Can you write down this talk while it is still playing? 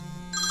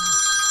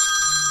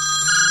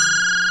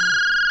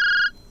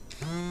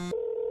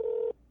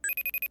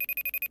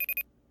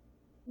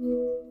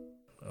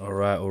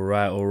All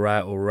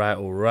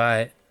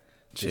right.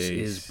 This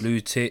is Jeez. Blue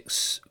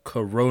Ticks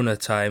Corona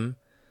time.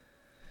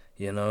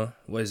 You know,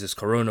 what is this?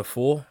 Corona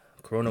 4?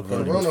 Corona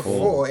Corona 4.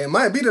 4. It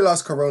might be the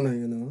last Corona,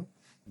 you know.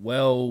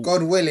 Well,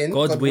 God willing.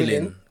 God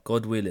willing.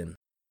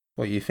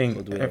 What you think?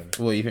 God willing.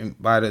 What you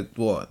think? By the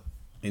what?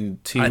 In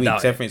 2 I doubt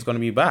weeks, it. everything's gonna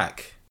be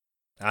back.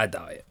 I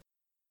doubt it.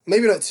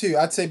 Maybe not 2.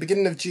 I'd say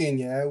beginning of June,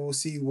 yeah. We'll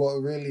see what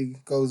really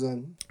goes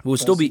on. You'll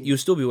still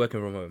be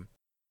working from home.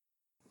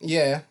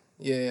 Yeah.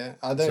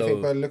 I don't So-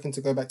 think we're looking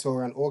to go back to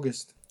around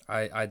August.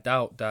 I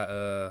doubt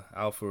that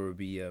Alpha will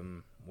be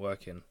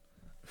working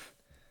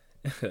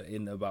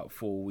in about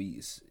 4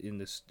 weeks in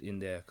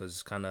there because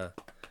it's kind of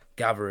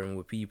gathering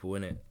with people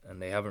in it,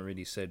 and they haven't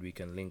really said we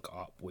can link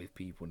up with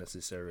people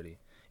necessarily.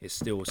 It's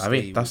still. I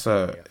mean, that's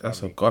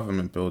a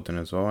government building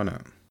as well, isn't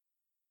it?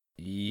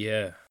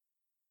 Yeah.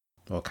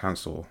 Or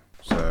council.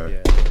 So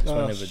Yeah. It's Oh,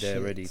 whenever they're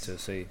shit. ready to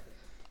say.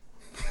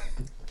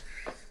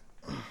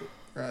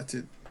 Right,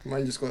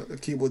 man just got a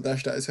keyboard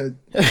dashed at his head.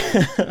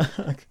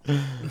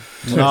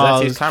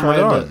 that's his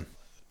camera on.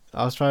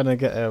 I was trying to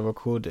get a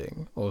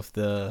recording of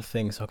the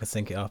thing so I could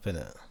sync it up in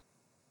it.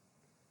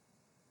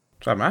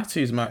 So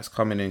Matthew's mic's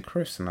coming in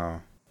crisp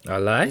now. I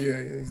lie.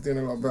 Yeah, he's doing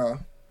a lot better.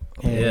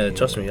 Yeah,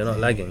 trust me, you're not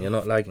lagging.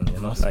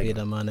 Must be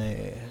the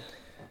money.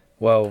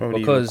 Well, Probably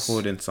because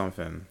recording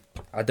something.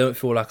 I don't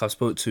feel like I've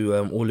spoke to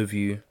all of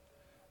you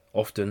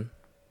often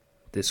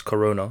this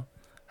Corona.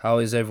 How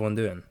is everyone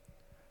doing?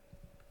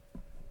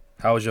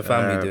 How is your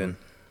family doing?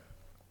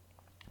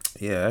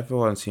 Yeah,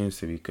 everyone seems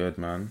to be good,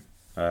 man.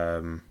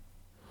 We're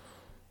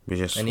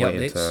just Any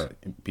waiting updates?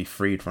 to be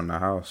freed from the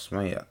house,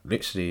 mate.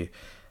 Literally,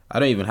 I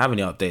don't even have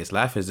any updates.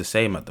 Life is the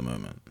same at the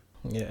moment.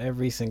 Yeah,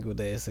 every single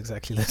day is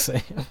exactly the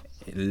same.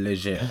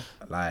 Legit.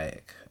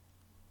 Like,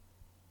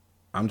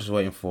 I'm just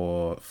waiting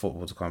for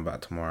football to come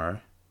back tomorrow.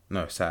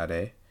 No,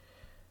 Saturday.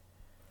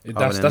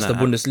 That's than the that-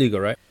 Bundesliga,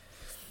 right?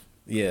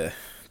 Yeah,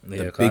 the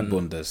Yeah, big can-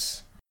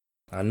 Bundes.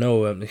 I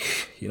know.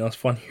 You know, it's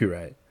funny,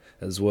 right?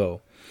 As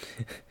well.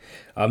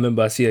 I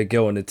remember I see a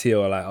girl on the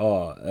TL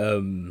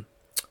like,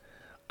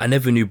 I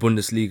never knew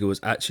Bundesliga was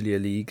actually a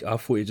league. I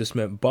thought it just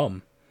meant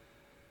bum.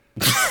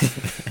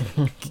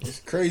 It's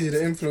crazy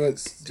the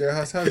influence Joe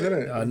House has, isn't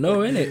it? I know,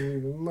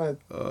 innit? Mad.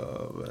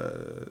 Oh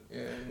man,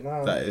 Yeah,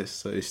 nah. that is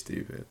so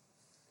stupid.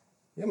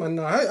 Yeah, man.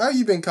 Nah. How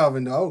you been,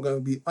 Calvin? Though I'm gonna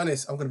be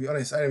honest. I don't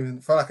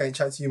even feel like I ain't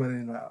chat to you, man,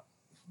 in like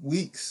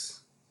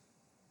weeks.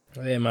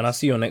 Yeah, man, I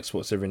see you on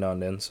Xbox every now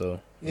and then, so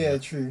Yeah,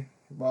 true.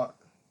 But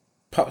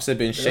Pops have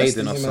been rest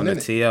shading of us you, on man,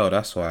 the innit? TL.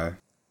 That's why.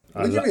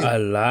 What do you mean? I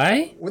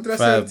lie? what did I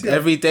Fam, say?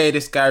 every day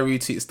this guy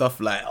retweets stuff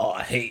like, "Oh,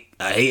 I hate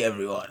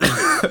everyone."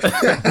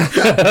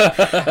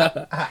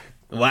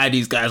 Why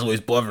these guys always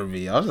bother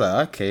me? I was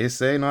like, okay,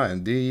 say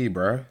nothing, do you,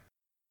 bro?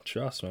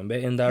 Trust, man.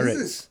 Bit indirect.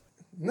 Is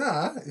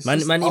Nah. It's Man,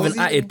 just, man I was even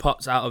added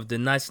Pops out of the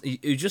nice. He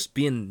was just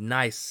being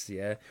nice,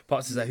 yeah.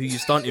 Pops is like, who you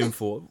stunting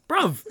for,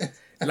 bruv?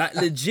 Like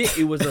legit,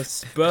 it was a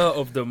spur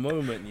of the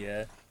moment,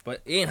 yeah.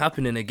 But it ain't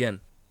happening again.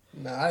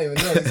 Nah, I don't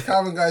even know. This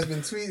Calvin guy's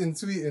been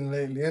tweeting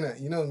lately,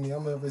 innit? You know me,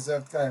 I'm a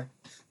reserved guy.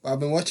 But I've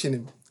been watching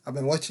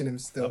him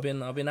still.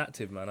 I've been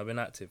active, man. I've been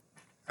active.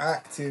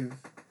 Active.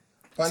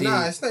 But See-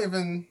 nah, it's not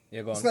even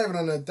Yeah, go it's on. not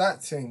even on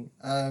that thing.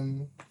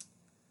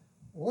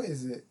 What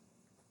is it?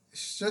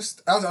 It's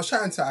just I was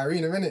chatting to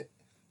Irina, innit?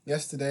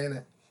 Yesterday,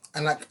 innit?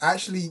 And like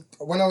actually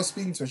when I was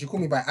speaking to her, she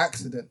called me by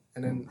accident.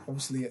 And then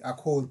obviously I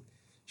called.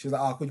 She was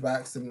like, I called you by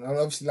accident. And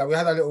obviously like we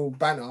had a little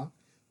banter.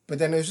 But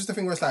then it was just a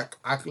thing where it's like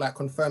I like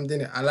confirmed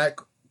in it. I like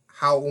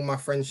how all my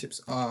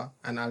friendships are,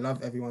 and I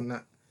love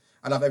everyone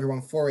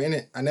for it,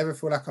 innit? I never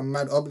feel like I'm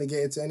mad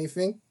obligated to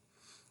anything.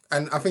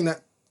 And I think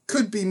that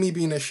could be me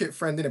being a shit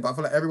friend, innit? But I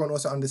feel like everyone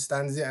also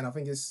understands it, and I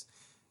think it's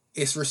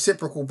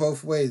reciprocal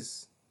both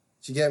ways.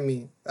 Do you get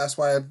me? That's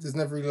why there's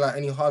never really like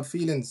any hard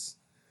feelings.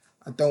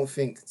 I don't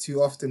think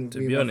too often with To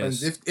me be and my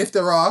honest. friends. If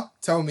there are,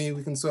 tell me,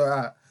 we can sort it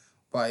out.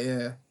 But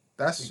yeah,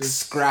 that's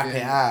just it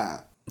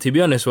out. To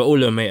be honest, we're all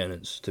low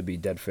maintenance, to be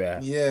dead fair.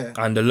 Yeah.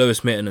 And the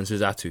lowest maintenance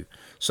is Atu.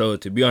 So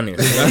to be honest,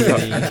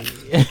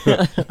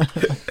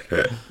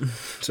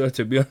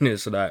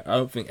 like I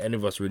don't think any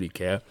of us really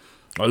care,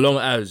 as long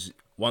as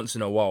once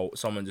in a while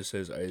someone just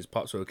says, "Hey, is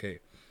Pops okay?"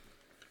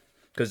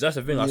 Because that's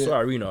the thing. I saw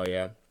Irina,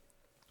 yeah.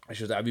 And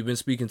she was like, "Have you been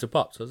speaking to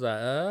Pops?" I was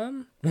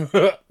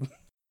like,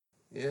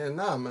 Yeah,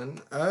 nah, man.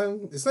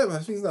 It's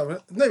not even,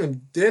 not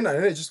even dinner,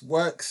 innit? Just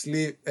work,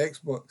 sleep,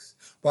 Xbox.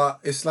 But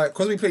it's like,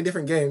 because we play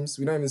different games,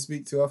 we don't even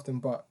speak too often,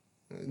 but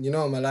you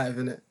know I'm alive,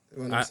 innit?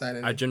 When I'm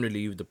silent. I generally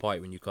leave the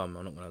party when you come.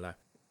 I'm not gonna lie.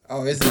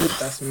 Oh, is it?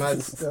 That's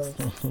mad still.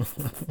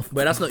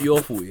 But that's not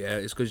your fault, yeah.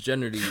 It's because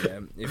generally,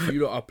 if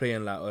you lot are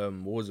playing like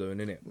Warzone,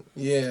 innit?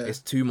 Yeah. It's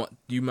too much.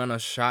 You man are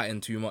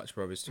shouting too much,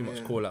 bro. It's too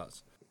much call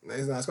outs.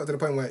 It's got to the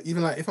point where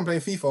even like if I'm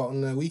playing FIFA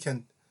on the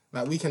weekend,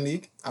 like weekend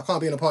league, I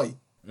can't be in a party.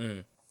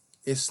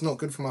 It's not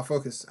good for my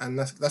focus, and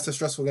that's a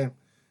stressful game.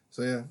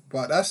 So yeah,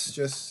 but that's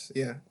just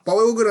But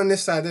we're all good on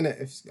this side,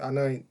 innit? If I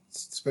know I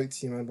spoke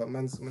to you, man, but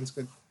man's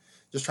good.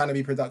 Just trying to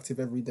be productive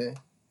every day.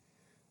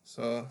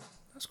 So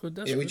That's good.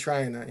 we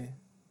trying that. Yeah.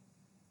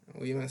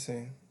 What you man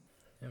saying?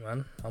 Yeah,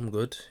 man, I'm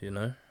good. You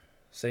know,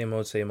 same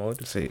old, same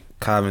old. See,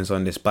 Calvin's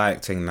on this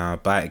bike thing now,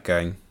 bike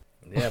going.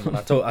 Yeah, man.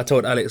 I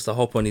told Alex to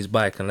hop on his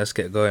bike and let's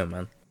get going,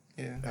 man.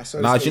 Yeah. I saw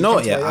Now, this do you know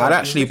what? little Yeah, thing I'd today,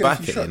 actually looking at a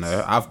back few it. You know,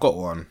 shots. I've got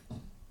one.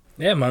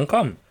 Yeah, man,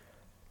 come.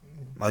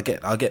 I'll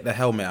get the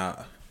helmet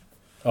out.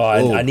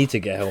 Oh, Ooh. I need to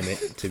get a helmet,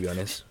 to be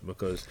honest,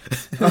 because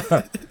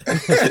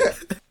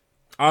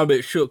I'm a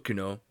bit shook, you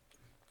know.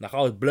 Like,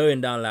 I was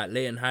blowing down, like,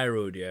 Leighton High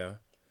Road, yeah.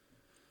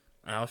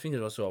 And I was thinking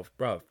to myself,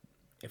 bruv,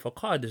 if a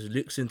car just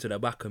looks into the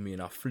back of me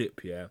and I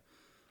flip, yeah,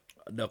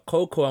 the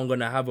cocoa I'm going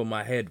to have on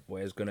my head,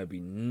 boy, is going to be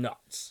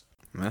nuts.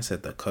 Man, I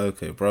said the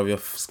cocoa, bro. Your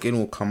skin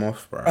will come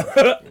off, bro.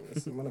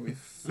 It's gonna be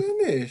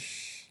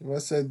finished. I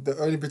said the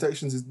only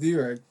protections is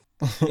D-Rag.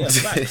 Yeah,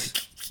 facts.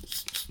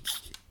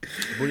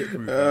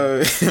 Bulletproof,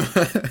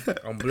 fam.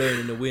 I'm blowing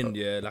in the wind,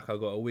 yeah, like I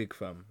got a wig,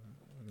 fam.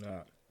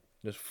 Nah,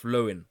 just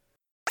flowing.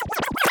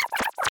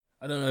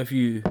 I don't know if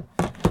you...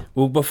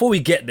 Well, before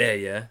we get there,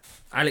 yeah,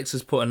 Alex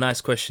has put a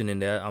nice question in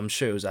there. I'm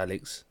sure it was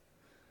Alex.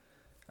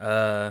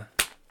 We'll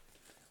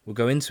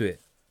go into it.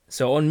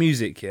 So on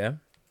music, yeah,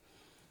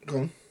 Go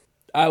on.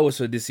 I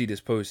also did see this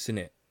post,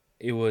 innit?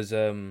 It was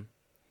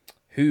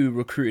who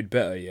recruited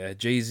better, yeah?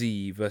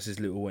 Jay-Z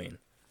versus Lil Wayne.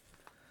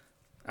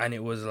 And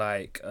it was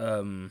like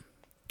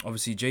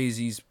obviously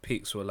Jay-Z's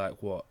picks were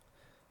like what?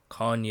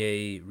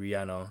 Kanye,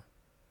 Rihanna,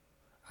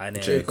 and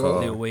then J. Cole.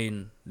 Lil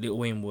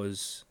Wayne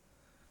was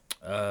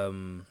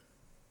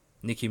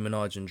Nicki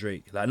Minaj and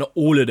Drake. Like not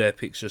all of their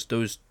picks, just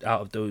those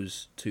out of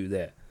those two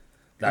there.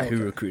 Like who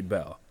Okay. recruited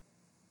better.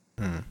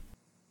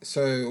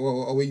 So,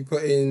 what are we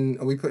putting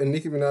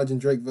Nicki Minaj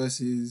and Drake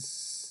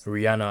versus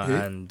Rihanna Who?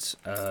 and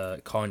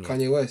Kanye.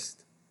 Kanye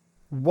West?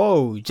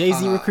 Whoa,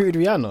 Jay-Z recruited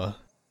Rihanna.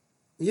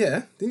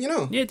 Yeah, didn't you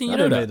know? Yeah, didn't I you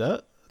know didn't that? know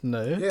that.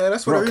 No. Yeah,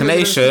 that's where Rock the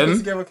rumors of them Nation.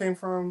 together came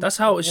from. That's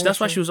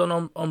why she was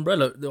on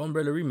Umbrella, the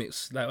Umbrella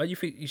remix. Like, why do you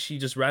think she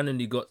just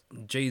randomly got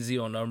Jay-Z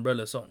on the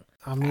Umbrella song?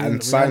 I mean,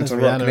 And signed to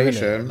Rock Rihanna, innit?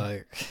 Nation.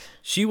 Like,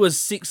 She was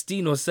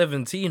 16 or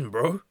 17,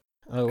 bro.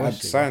 oh, I'd was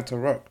she? signed to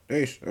Rock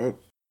Nation.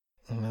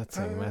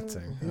 Matting.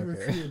 Who Okay.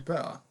 recruited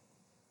better?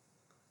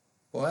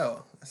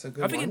 Well, that's a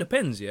good I think it one.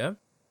 depends, yeah?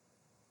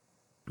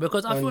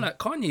 Because I feel like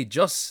Kanye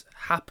just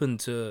happened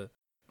to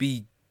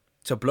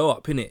blow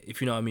up, innit, if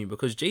you know what I mean?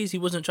 Because Jay-Z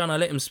wasn't trying to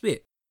let him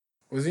spit.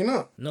 Was he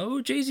not? No,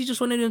 Jay-Z just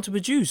wanted him to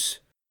produce.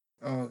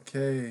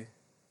 Okay.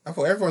 I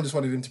thought everyone just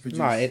wanted him to produce.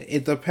 No,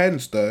 it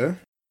depends though.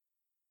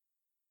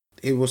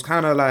 It was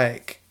kind of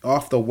like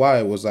after a while,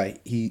 it was like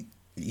he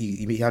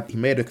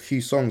made a few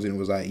songs and it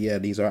was like, yeah,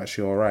 these are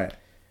actually all right.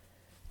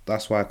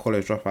 That's why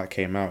College Dropout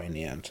came out in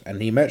the end, and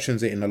he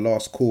mentions it in the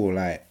last call,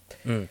 like,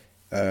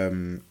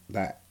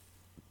 that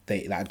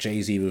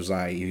Jay-Z was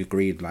like, he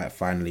agreed, like,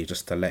 finally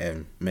just to let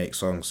him make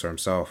songs for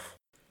himself.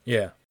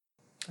 Yeah.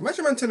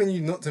 Imagine man telling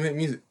you not to make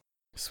music.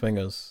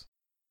 Swingers.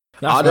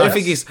 I don't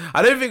think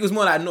it was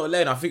more like not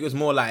letting. I think it was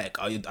more like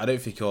I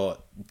don't think you're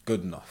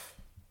good enough.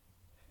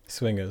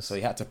 Swingers. So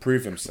he had to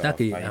prove himself.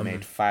 Exactly, Like he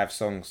made 5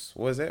 songs.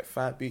 What was it?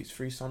 5 beats,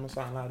 3 songs, or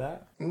something like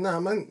that. Nah,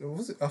 man.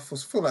 Was it? I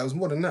feel like it was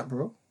more than that,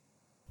 bro.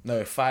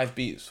 No, 5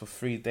 beats for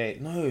 3 days.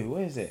 No,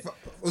 what is it? It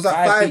was like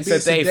 5 5 beats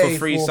beats a day for 3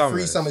 3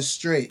 summers. summers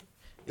straight.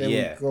 There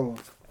Yeah. we go.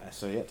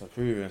 So he had to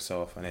prove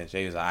himself, and then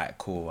Jay was like, "Alright,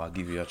 cool. I'll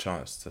give you a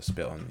chance to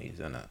spit on these,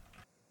 innit?"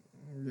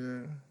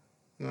 Yeah.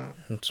 Nah.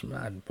 It's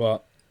mad,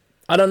 but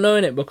I don't know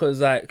in it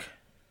because like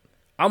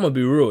I'm gonna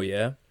be real,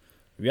 yeah.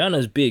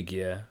 Rihanna's big,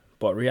 yeah,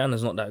 but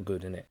Rihanna's not that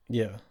good in it.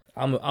 Yeah.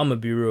 I'm gonna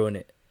be real in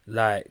it.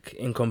 Like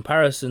in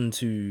comparison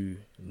to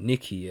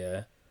Nicki,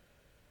 yeah.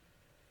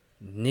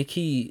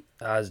 Nicki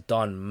has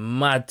done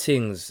mad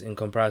things in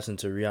comparison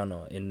to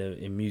Rihanna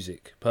in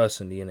music,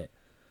 personally, innit?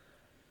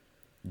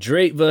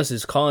 Drake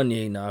versus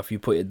Kanye now, if you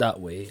put it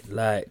that way,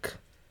 like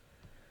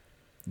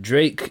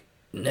Drake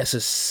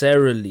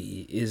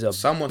necessarily is a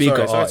bigger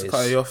sorry to artist.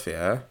 cut you off,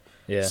 yeah.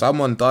 Yeah.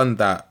 Someone done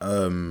that.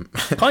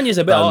 Kanye's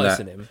a better done artist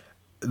that. than him.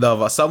 No,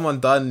 but someone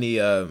done the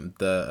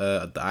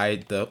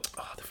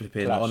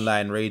flipping Clash.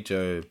 online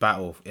radio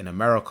battle in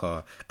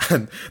America,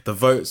 and the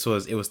votes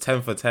was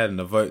 10 for 10.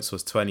 The votes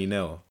was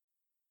 20-0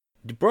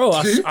 Bro,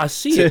 I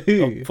see To it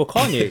who? for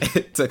Kanye.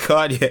 to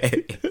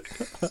Kanye.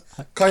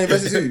 Kanye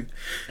versus who?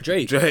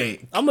 Drake.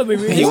 Drake. I'm gonna be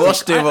realistic. He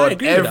watched him I on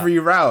agree with every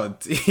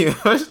round. He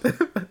watched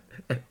him.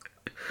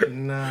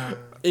 Nah. that.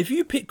 If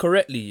you pick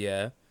correctly,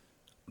 yeah,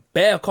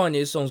 better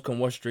Kanye songs can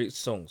watch Drake's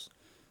songs,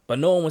 but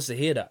no one wants to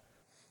hear that.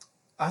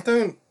 I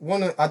don't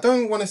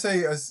wanna say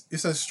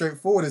it's as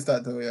straightforward as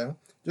that though, yeah.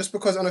 Just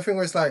because on a thing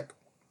where it's like,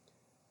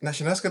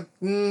 that's good.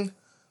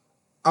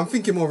 I'm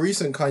thinking more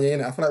recent Kanye,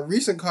 innit? I feel like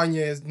recent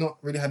Kanye has not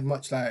really had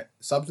much like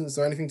substance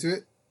or anything to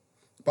it.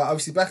 But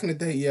obviously back in the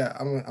day, yeah,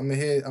 I'm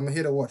here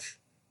to watch.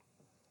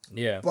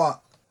 Yeah.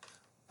 But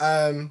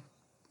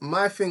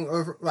my thing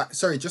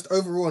just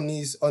overall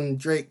on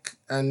Drake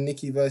and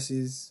Nicki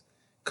versus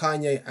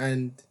Kanye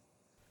and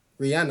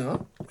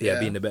Rihanna. Yeah,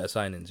 being the better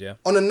signings, yeah.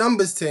 On a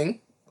numbers thing,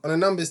 It's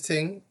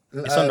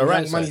on the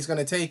right Young Money's side.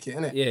 gonna take it,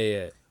 innit? Yeah,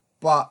 yeah.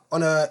 But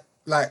on a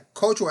like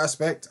cultural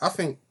aspect, I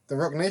think the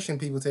Rock Nation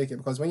people take it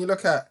because when you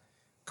look at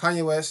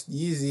Kanye West,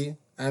 Yeezy,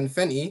 and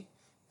Fenty,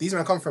 these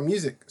men come from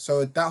music.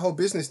 So that whole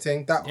business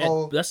thing,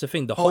 That's the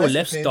thing. The whole whole effort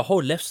left, thing- the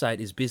whole left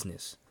side is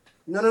business.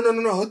 No,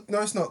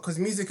 it's not, because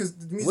music is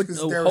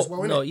there as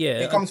well. No, innit? yeah,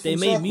 It comes they full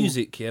made circle.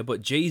 music here,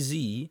 but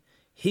Jay-Z,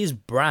 his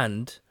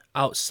brand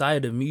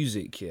outside of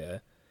music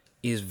here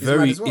is mad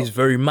very as well.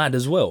 very mad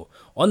as well.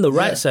 On the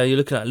right Yeah. side, you're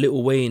looking at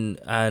Lil Wayne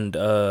and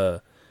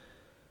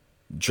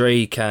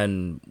Drake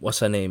and what's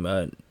her name,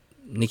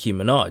 Nicki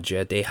Minaj.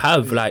 Yeah, they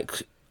have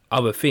like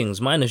other things.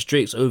 Minus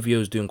Drake's OVO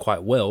is doing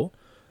quite well.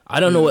 I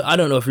don't know. I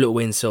don't know if Lil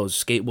Wayne sells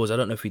skateboards. I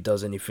don't know if he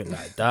does anything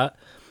like that.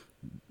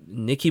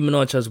 Nicki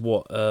Minaj has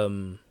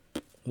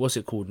what's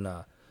it called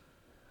now?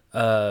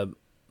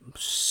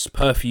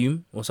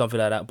 Perfume or something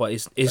like that. But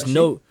it's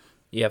no,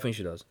 yeah, I think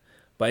she does.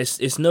 But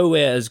it's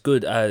nowhere as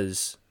good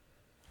as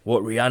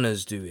what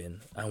Rihanna's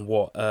doing and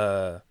what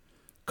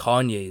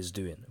Kanye is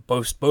doing.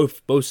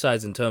 Both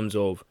sides in terms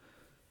of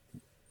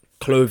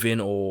clothing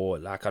or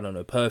like, I don't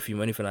know, perfume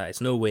or anything like that. It's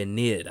nowhere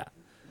near that.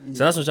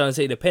 So that's what I'm trying to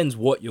say. It depends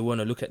what you want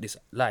to look at this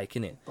like,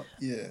 innit?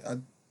 Yeah,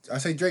 I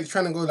say Drake's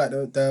trying to go like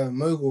the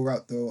mogul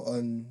route though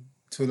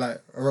to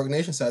like a Rock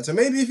Nation side. So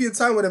maybe if he had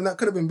time with him, that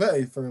could have been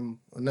better for him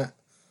on that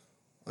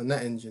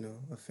end,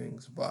 of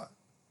things. But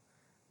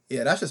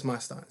yeah, that's just my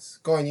stance.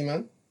 Go on, you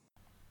man.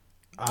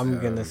 I'm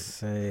gonna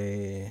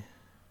say.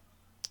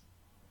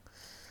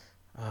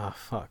 Ah,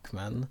 fuck,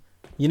 man.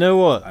 You know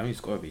what? I mean,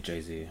 it's gotta be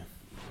Jay-Z.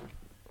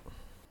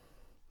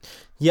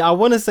 Yeah, I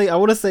wanna say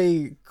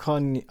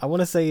Kanye. I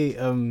wanna say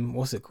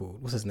what's it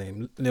called? What's his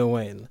name? Lil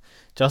Wayne.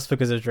 Just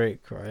because of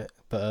Drake, right?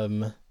 But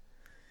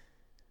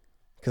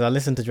because I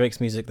listen to Drake's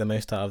music the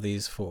most out of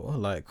these four,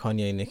 like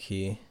Kanye,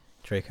 Nicki,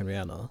 Drake, and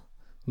Rihanna.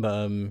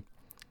 But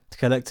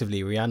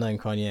collectively, Rihanna and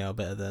Kanye are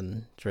better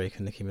than Drake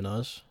and Nicki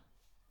Minaj.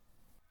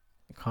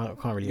 Can't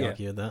really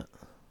argue with that.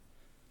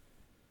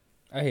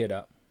 I hear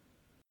that.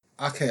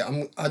 Okay,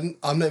 I'm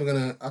not even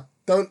gonna. I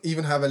don't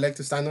even have a leg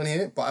to stand on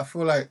here, but I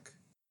feel like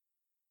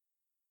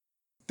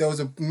there was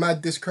a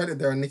mad discredit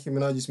there on Nicki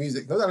Minaj's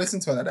music. Not that I listen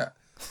to her like that,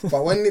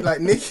 but when like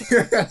Nicki's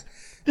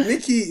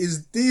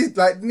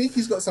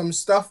got some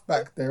stuff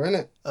back there,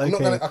 innit? I'm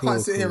not Okay, gonna. I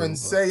can't sit here and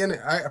say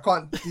innit. I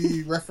can't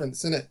do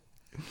reference innit.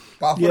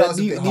 But I thought that Yeah, was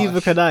a bit neither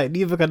harsh.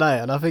 can I,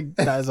 and I think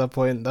that is a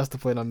point. That's the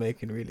point I'm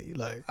making, really.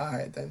 Like,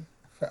 Alright then.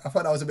 I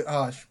thought that was a bit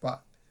harsh,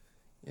 but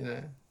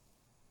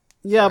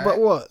yeah, Right. but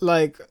what?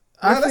 Like,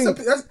 I think,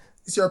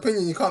 it's your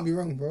opinion. You can't be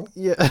wrong, bro.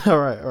 yeah. All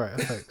right.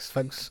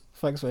 Thanks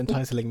for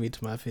entitling me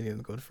to my opinion,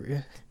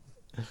 Godfrey.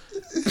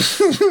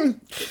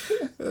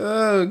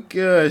 Oh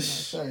gosh.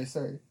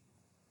 Sorry.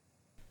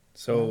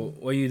 So,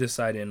 what are you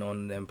deciding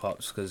on them,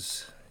 Pops?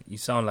 Because you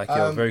sound like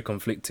you're very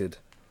conflicted.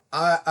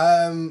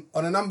 On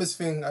a numbers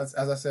thing, as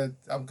I said,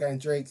 I'm going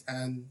Drake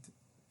and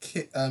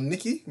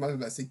Nicki. Might as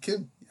well say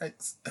Kim.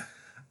 Yikes.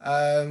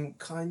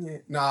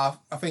 Kanye. Nah,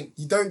 I think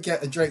you don't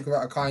get a Drake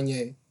without a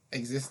Kanye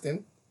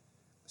existing.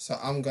 So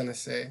I'm gonna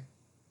say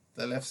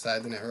the left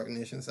side and the Rock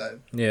Nation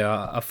side.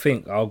 Yeah, I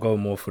think I'll go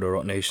more for the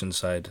Rock Nation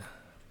side,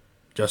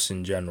 just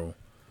in general.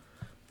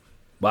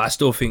 But I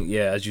still think,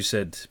 yeah, as you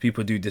said,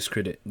 people do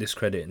discredit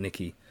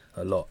Nicki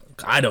a lot.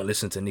 I don't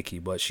listen to Nicki,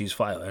 but she's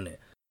fire, innit?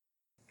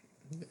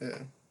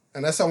 Yeah.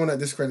 And as someone that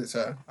discredits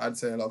her, I'd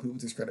say a lot of people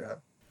discredit her.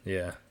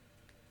 Yeah.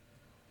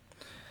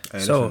 Hey,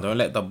 So- listen, don't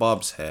let the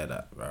Bobs hear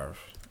that, bro.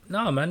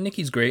 No, man,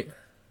 Nicki's great.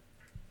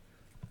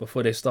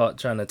 Before they start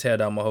trying to tear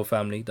down my whole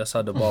family, that's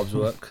how the barbs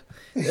work.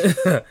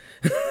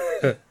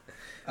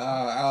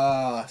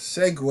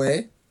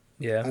 Segue.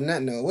 Yeah. On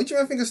that note, what do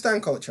you think of stan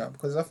culture?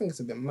 Because I think it's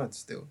a bit mad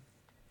still.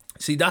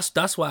 See,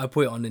 that's why I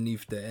put it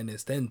underneath the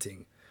NS10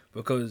 thing,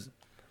 because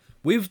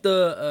with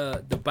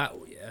the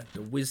battle, yeah, the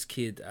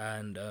WizKid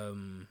and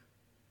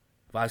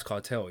Vybz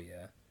Kartel,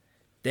 yeah,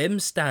 them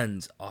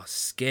stands are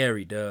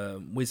scary.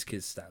 The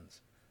WizKid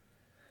stands,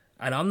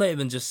 and I'm not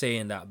even just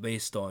saying that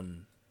based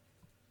on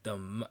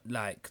them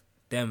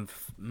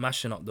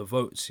mashing up the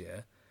votes,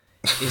 yeah.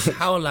 It's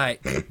how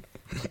like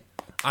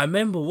I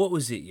remember, what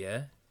was it,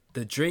 yeah,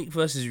 the Drake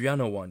versus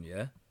Rihanna one,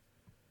 yeah.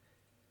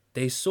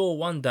 They saw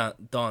one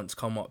dance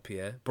come up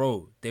here,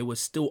 bro. They were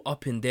still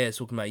up in there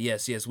talking about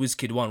yes,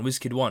 WizKid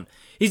won.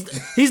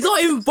 He's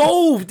not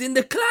involved in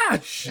the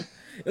clash.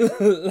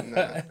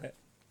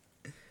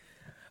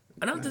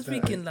 And I'm just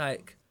thinking,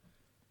 like,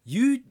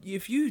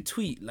 if you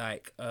tweet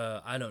like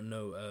I don't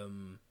know,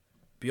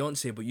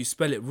 Beyonce, but you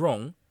spell it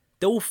wrong,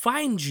 they will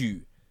find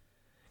you.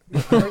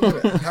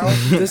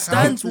 The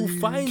stands will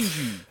find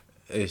you.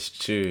 It's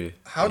true.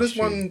 How does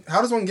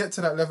one get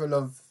to that level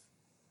of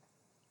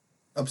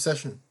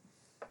obsession?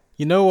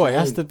 You know what? It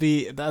has to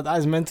be that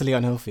is mentally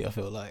unhealthy. I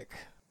feel like.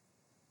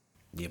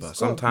 Yeah, but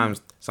sometimes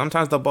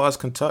the bars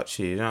can touch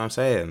you. You know what I'm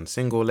saying?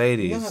 Single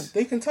ladies. Yeah,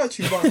 they can touch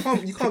you,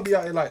 but you can't be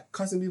out here like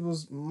cussing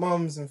people's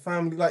mums and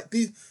family. Like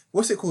these,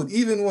 what's it called?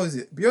 Even what is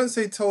it?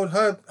 Beyonce told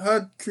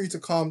her crew to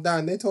calm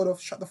down. They told her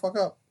shut the fuck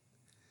up.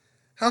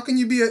 How can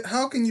you be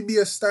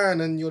a stan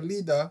and your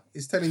leader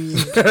is telling you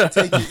to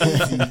take it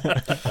easy,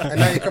 and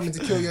now you're coming to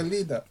kill your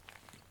leader?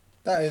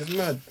 That is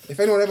mad. If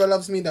anyone ever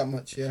loves me that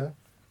much, yeah,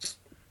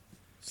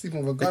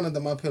 sleeping with a gun under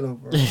my pillow,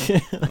 bro.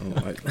 Oh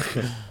my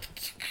God.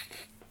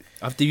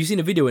 After you seen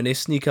the video when they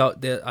sneak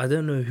out there, I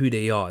don't know who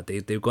they are.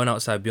 They've gone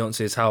outside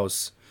Beyonce's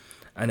house,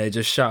 and they're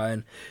just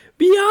shouting,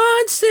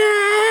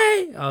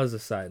 Beyonce! I was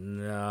just like,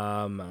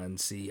 nah, man.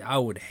 See, I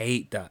would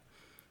hate that.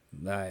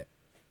 Like,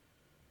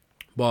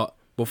 but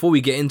before we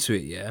get into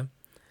it, yeah,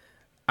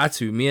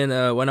 Atu, me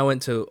and when I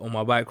went on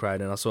my bike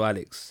ride and I saw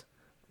Alex,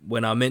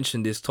 when I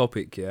mentioned this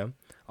topic, yeah,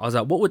 I was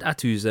like, what would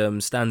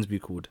Atu's stands be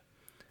called?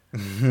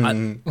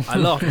 I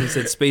laughed and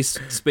said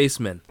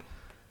spacemen.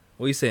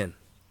 What are you saying?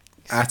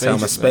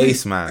 I'm a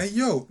spaceman. Hey,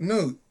 yo,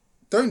 no,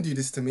 don't do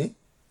this to me.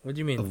 What do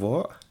you mean?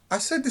 What? I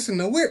said this in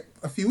the whip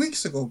a few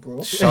weeks ago,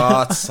 bro. Shut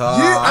up.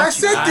 I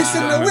said this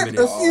in the whip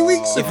a few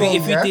weeks ago.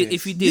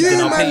 If you did,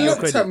 then I'll pay you your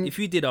credit. If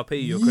you did, I'll pay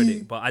you your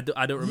credit. But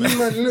I don't remember. You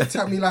man looked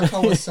at me like I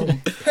was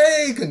some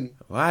pagan.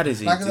 Why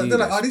does he Like, do they're this,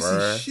 like, oh, this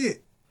bruh? is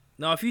shit.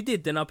 No, if you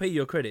did, then I'll pay you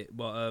your credit.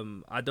 But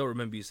I don't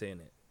remember you saying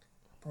it.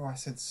 Bro, I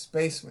said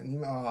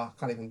spaceman. I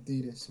can't even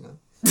do this, man.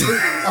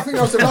 I think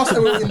that was the last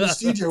time we were in the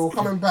studio. We're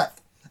coming back,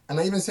 and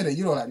I even said it.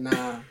 You know, like,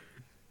 nah.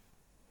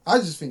 I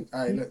just think,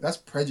 alright, look, that's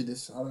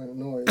prejudice. I don't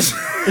know.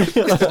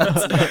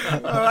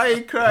 What are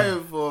you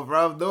crying for,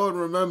 bro? No one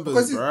remembers,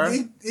 Because bro.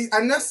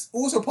 and that's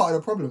also part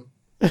of the problem.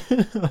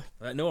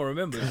 Like no one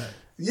remembers.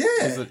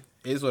 Yeah.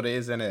 Is what it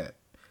is, innit?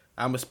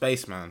 I'm a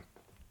spaceman.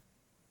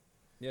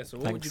 Yeah. So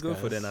what would you go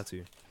for then,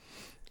 Atu?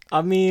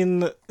 I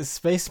mean,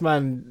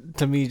 spaceman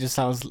to me just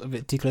sounds a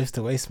bit too close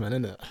to wasteman,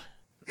 isn't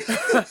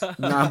it?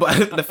 Nah,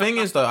 but the thing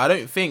is though, I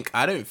don't think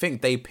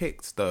they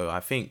picked though. I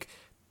think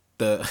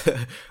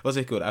what's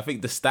it called? I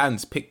think the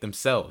stands picked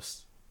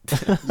themselves.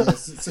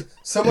 Yes.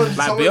 Someone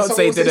Beyonce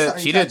say didn't.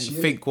 something She didn't catchy,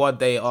 think what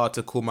they are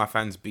to call my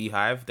fans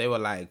Beehive. They were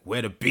like,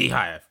 "We're the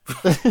Beehive."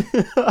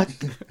 Yeah,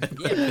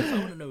 because I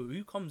want to know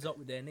who comes up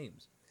with their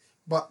names.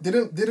 But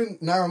didn't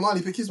Naira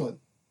Marley pick his one?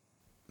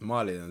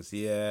 Marlians,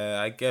 yeah,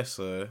 I guess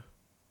so.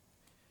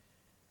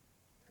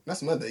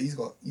 That's mad that he's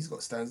got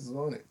stands as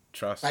well, isn't it?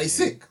 Trust Like, me. he's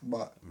sick,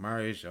 but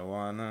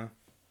Marijuana.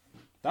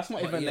 That's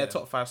not But even yeah. their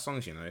top 5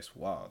 songs, you know. It's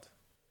wild.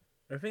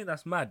 I think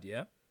that's mad,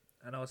 yeah.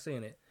 And I was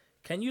saying it.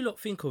 Can you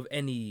think of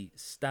any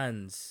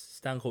stan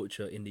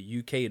culture in the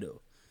UK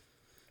though?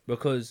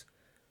 Because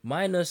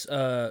minus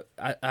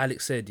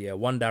Alex said, yeah,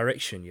 One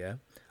Direction, yeah.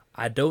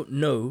 I don't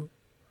know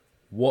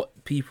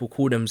what people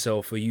call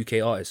themselves for UK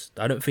artists.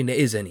 I don't think there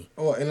is any.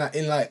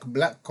 in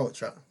black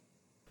culture.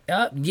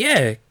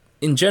 Yeah,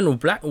 in general,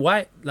 black,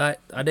 white, like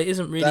there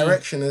isn't really.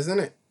 Direction, isn't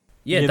it?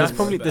 Yeah, there's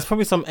that's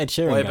probably some Ed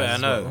Sheeran Boy guys better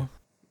as know. well.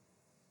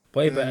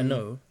 Boy better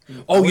know.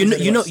 I Oh, wouldn't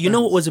say you know they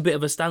got what was a bit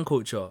of a stan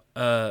culture?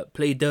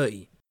 Play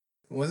Dirty.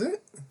 Was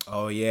it?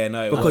 Oh yeah,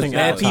 no. It Because was, think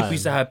there at the people time-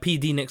 used to have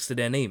PD next to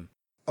their name.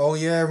 Oh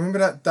yeah,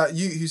 remember that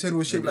you who said it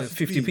was shaped like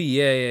 50p,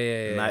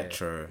 yeah.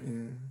 Nitro.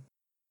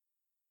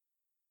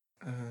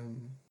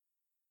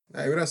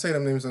 Hey, we don't say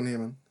them names on here,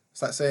 man.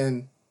 It's like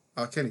saying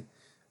R. Kelly.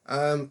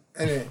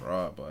 Anyway,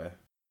 Right, boy.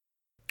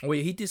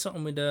 Wait, he did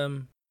something with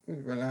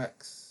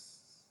relax.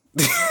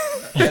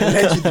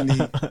 Allegedly,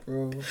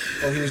 bro.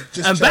 Oh, he was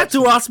just. And back to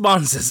chirping. our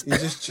sponsors. He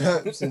just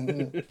chirps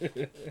and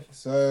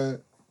so.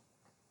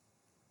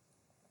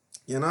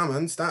 Yeah, nah,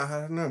 man. I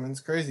don't know, man. It's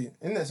crazy.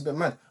 Internet's a bit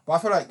mad, but I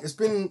feel like it's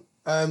been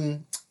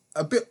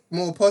a bit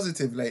more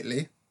positive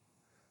lately.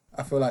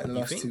 I feel like the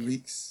last think? 2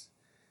 weeks.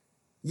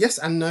 Yes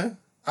and no.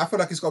 I feel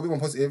like it's got a bit more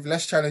positive.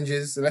 Less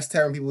challenges, less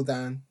tearing people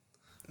down.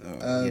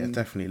 Yeah,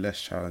 definitely less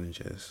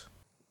challenges.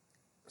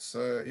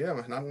 So yeah,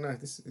 man. I don't know.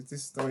 Is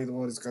this the way the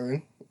world is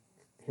going?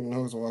 Who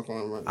knows what's going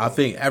on right now? I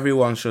think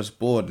everyone's just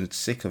bored and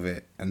sick of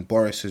it, and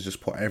Boris has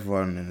just put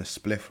everyone in a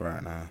spliff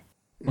right now.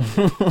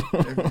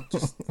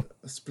 Just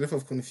a spliff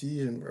of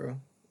confusion, bro.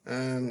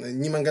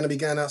 And you man gonna be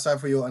going outside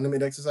for your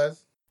unlimited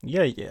exercise?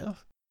 Yeah.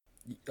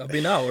 I've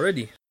been out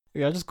already.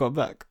 Yeah, I just got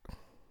back.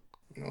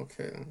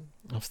 Okay.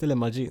 I'm still in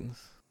my jeans.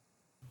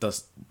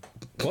 Does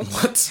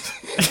What?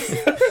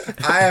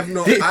 I have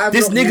not.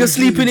 This nigga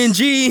sleeping in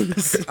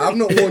jeans. I've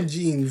not worn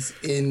jeans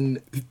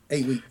in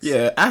 8 weeks.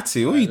 yeah,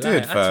 Ati, what are you doing,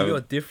 Actually, you're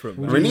fam? different,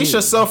 man. Release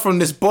yourself from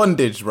this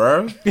bondage,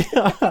 bro.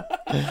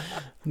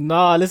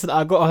 Nah, listen,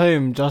 I got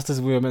home just as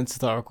we were meant to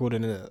start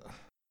recording it.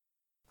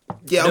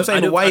 Yeah, I'm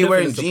saying, why are you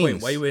wearing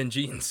jeans? Why are you wearing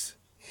jeans?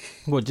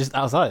 What, just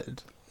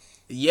outside?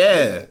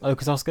 Yeah, Oh,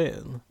 because I was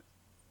skating.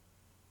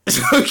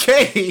 it's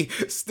okay.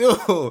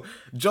 Still,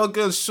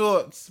 joggers,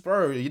 shorts,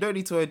 bro. You don't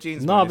need to wear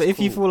jeans. No, man. but It's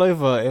if you cool. fall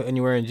over and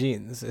you're wearing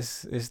jeans,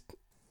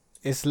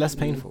 it's less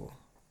painful.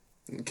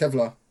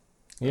 Kevlar.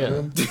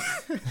 Yeah.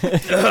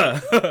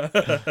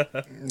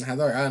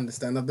 I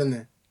understand. I've been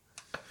there.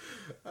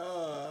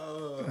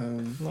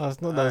 No,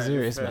 it's not that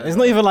serious, man. It's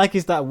not even like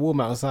it's that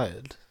warm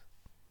outside.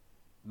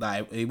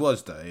 Nah, it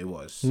was though. It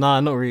was. Nah,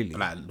 not really.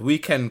 Like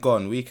weekend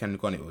gone.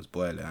 It was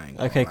boiling. I ain't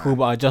gonna Okay, lie. cool,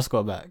 but I just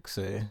got back,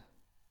 so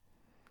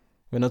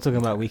we're not talking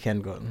about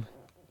weekend gone.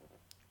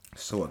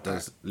 So what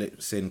does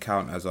lip sync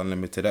count as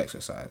unlimited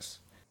exercise?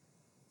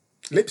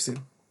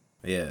 Lipsing.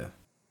 Yeah.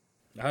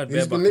 I heard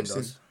Who's been barebacking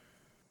lipsing? does.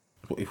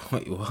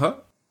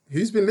 What?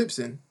 Who's been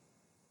lipsing?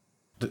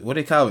 What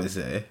did Calvin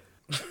say?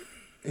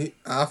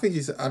 I think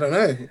he's. I don't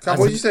know. What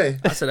did you say?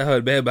 I said I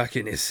heard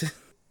barebacking is.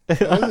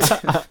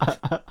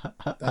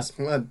 That's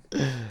mad.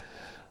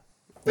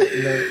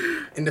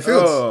 In the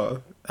fields.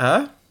 Oh,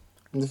 huh?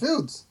 In the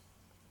fields.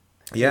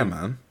 Yeah,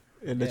 man.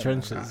 In the Yeah,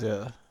 trenches,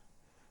 yeah.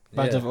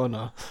 Badge Yeah. of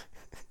honor.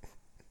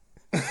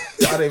 I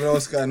don't even know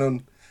what's going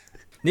on.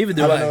 Neither I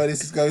do don't know I. where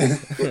this is going.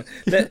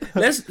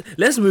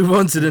 Let's move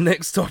on to the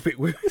next topic.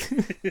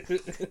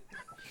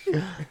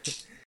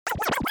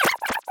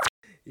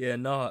 Yeah,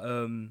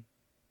 nah.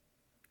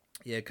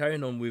 Yeah,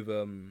 carrying on with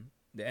the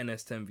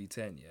NS10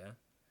 V10. Yeah,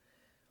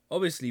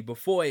 obviously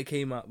before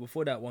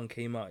that one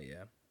came out,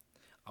 yeah,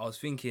 I was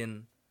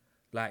thinking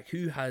like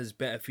who has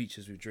better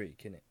features with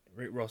Drake in it?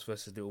 Rick Ross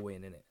versus Lil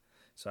Wayne in it.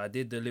 So I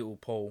did the little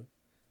poll.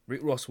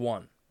 Rick Ross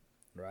won,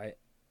 right?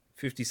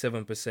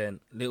 57%.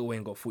 Lil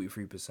Wayne got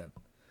 43%.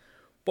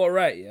 But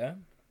right, yeah.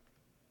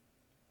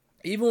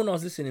 Even when I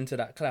was listening to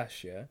that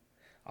clash, yeah,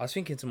 I was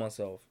thinking to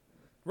myself,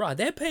 right,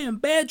 they're playing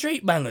bare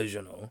Drake bangers,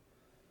 you know.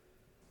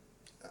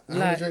 How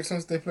many Drake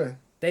songs did they play?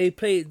 They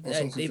played. What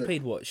songs They was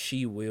played what?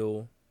 She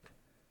Will.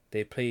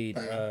 They played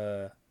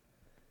Dice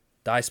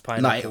Like,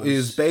 Pineapples. it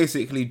was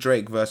basically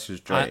Drake versus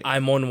Drake.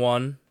 I'm on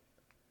one.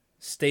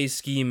 Stay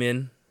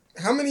scheming.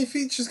 How many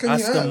features can you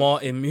Aston have?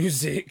 Martin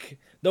music.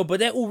 No, but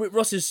they're all Rick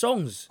Ross's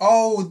songs.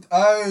 Oh,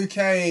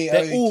 okay.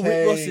 They're all Rick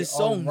okay. Ross's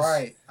songs. Oh,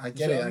 right. I get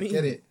Do you it. know what I I mean?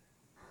 get it.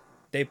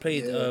 They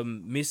played Yeah.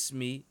 Miss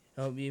Me.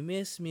 Hope you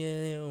miss me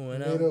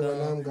when I'm Little when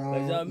gone. I'm gone,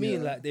 Like, you know what I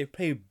mean? yeah. Like they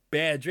played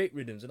bare Drake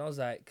rhythms, and I was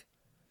like,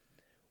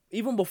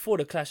 even before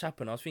the clash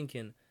happened, I was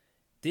thinking,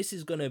 this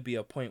is gonna be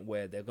a point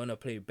where they're gonna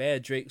play bare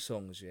Drake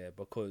songs, yeah,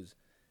 because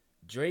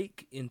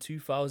Drake in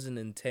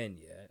 2010,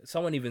 yeah,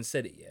 someone even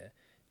said it, yeah,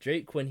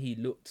 Drake when he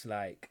looked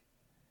like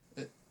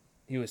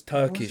he was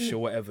Turkish it? or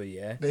whatever,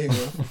 yeah, There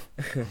you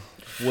go.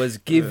 was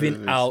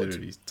giving out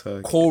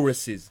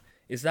choruses.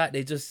 It's like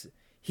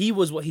he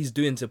was what he's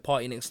doing to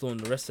Party Next Door and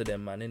the rest of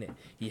them, man, innit?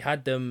 He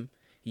had them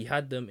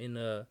in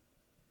the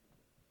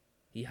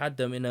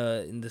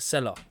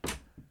cellar.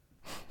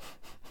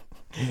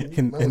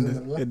 in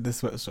the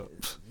sweatshop.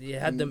 They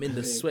had them in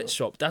the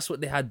sweatshop. That's what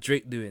they had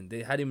Drake doing.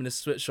 They had him in the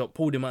sweatshop,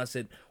 pulled him out and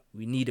said,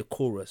 we need a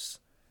chorus.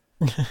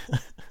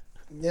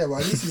 Yeah,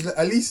 but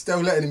at least they're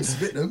letting him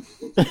spit them.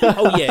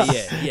 Oh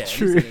yeah.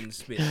 True. Listen and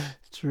spit.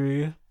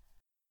 True.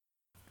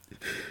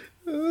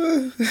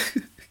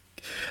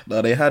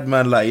 No, they had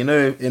man like, you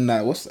know, in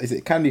that, is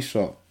it Candy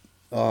Shop?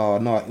 Oh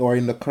no, or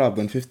in the club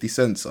when 50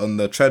 Cent's on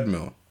the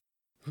treadmill.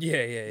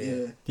 Yeah.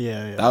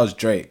 Yeah. That was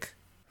Drake.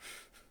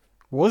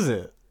 Was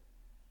it?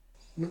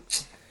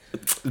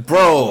 Bro.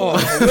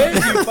 Oh, where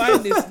did you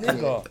find this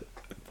nigga?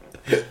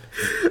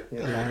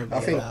 I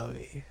think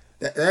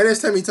the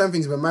NS10 V10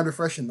 thing's been mad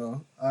refreshing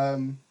though.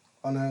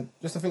 On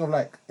just a thing of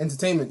like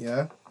entertainment,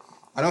 yeah.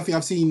 I don't think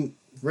I've seen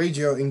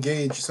radio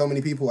engage so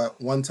many people at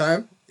one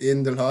time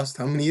in the last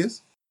how many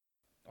years?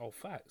 Oh,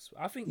 facts.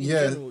 I think in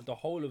Yeah. general, the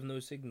whole of No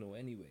Signal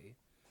anyway.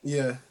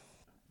 Yeah.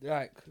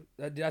 Like,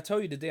 did I tell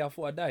you the day I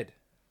thought I died?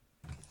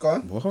 Go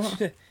on.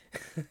 What?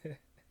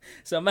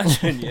 So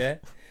imagine, yeah,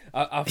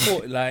 I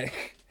thought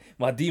like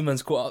my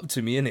demons caught up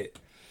to me, innit?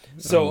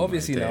 So Oh,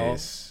 obviously my now,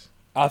 days.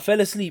 I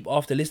fell asleep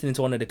after listening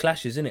to one of the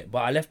clashes, innit? But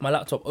I left my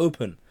laptop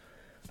open.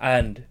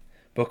 And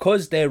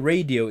because their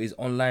radio is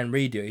online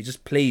radio, it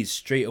just plays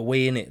straight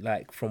away, innit?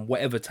 Like from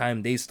whatever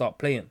time they start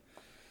playing.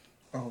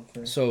 Oh,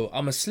 okay. So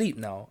I'm asleep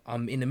now.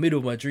 I'm in the middle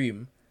of my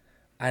dream.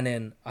 And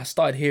then I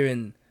started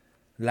hearing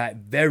like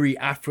very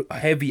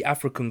heavy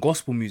African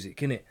gospel music,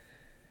 innit?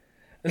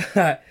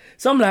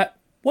 So I'm like,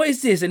 what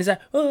is this? And it's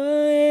like,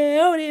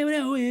 oh,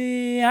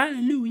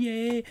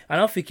 hallelujah.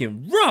 And I'm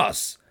thinking,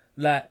 Ross,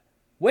 like,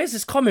 where's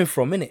this coming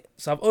from, innit?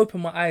 So I've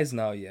opened my eyes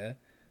now, yeah.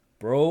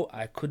 Bro,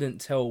 I couldn't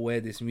tell where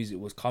this music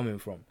was coming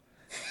from.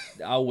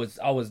 I was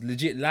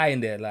legit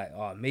lying there like,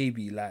 oh,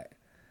 maybe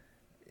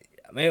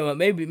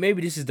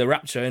this is the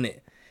rapture, innit?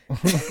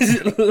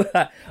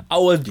 Like, I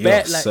was You're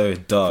bet like so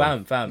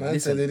dumb. fam. Man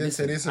Listen, said they didn't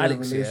say this in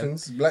Alex, yeah.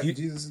 Revelations. Black You-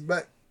 Jesus is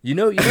back. You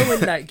know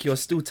when like you're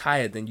still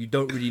tired and you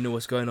don't really know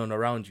what's going on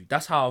around you.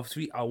 That's how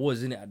sweet I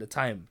was in it at the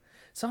time.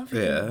 So I'm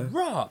thinking, Yeah.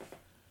 raw.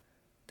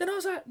 Then I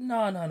was like,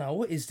 no,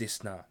 what is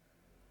this now?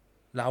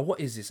 Like, what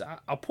is this?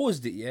 I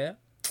paused it, yeah.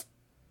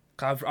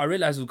 'Cause I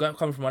realized it was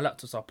coming from my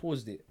laptop, so I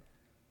paused it.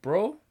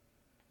 Bro,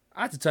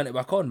 I had to turn it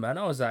back on, man.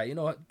 I was like, you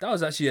know what? That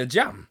was actually a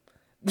jam.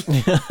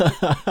 And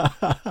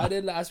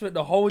then like, I spent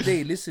the whole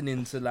day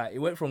listening to like, it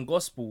went from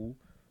gospel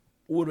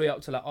all the way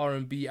up to like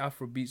R&B,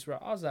 Afro beats. Right?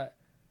 I was like,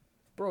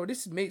 bro,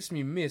 this makes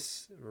me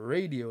miss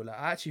radio. Like,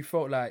 I actually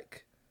felt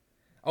like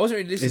I wasn't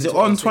really listening. Is it to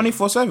what I on was saying.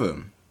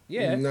 24/7?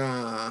 Yeah,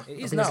 Nah. It I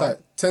is think it's now. like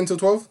 10 to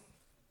 12.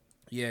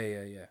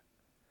 yeah.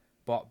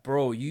 But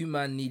bro, you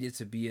man needed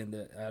to be in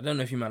the. I don't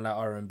know if you man like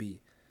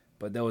R&B,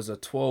 but there was a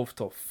 12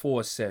 to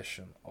 4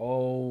 session.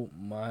 Oh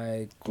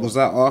my god, Was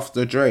that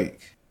after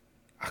Drake?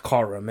 I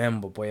can't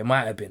remember, but it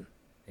might have been.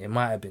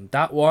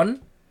 That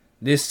one.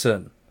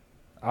 Listen,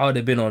 I would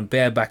have been on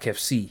Bareback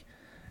FC.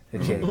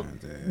 Okay,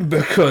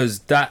 because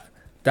that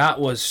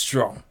was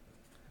strong.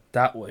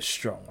 That was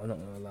strong. I'm not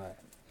gonna lie.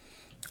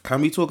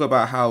 Can we talk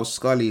about how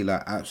Scully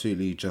like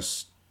absolutely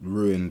just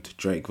ruined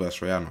Drake versus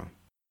Rihanna?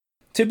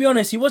 To be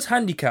honest, he was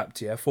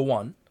handicapped, yeah, for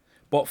one.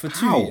 But for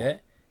two, How? yeah,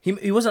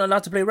 He wasn't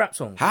allowed to play rap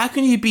songs. How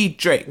can you be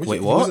Drake? Which, Wait,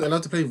 he what? wasn't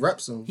allowed to play rap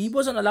songs. He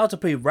wasn't allowed to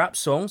play rap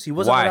songs. He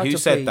wasn't Why? allowed Who to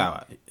said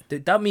play...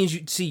 that? That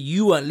means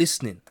you weren't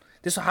listening.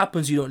 This what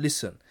happens. You don't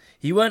listen.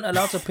 He weren't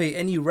allowed to play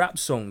any rap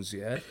songs.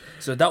 Yeah,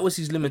 so that was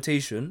his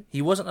limitation.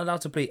 He wasn't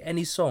allowed to play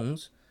any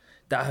songs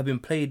that have been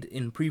played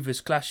in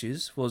previous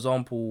clashes. For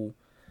example,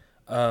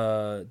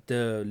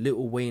 the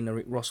Lil Wayne and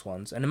Rick Ross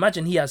ones. And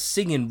imagine he has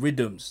singing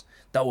rhythms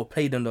that were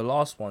played in the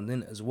last one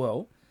in as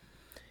well.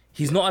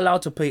 He's not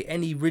allowed to play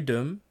any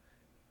rhythm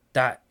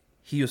that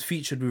he was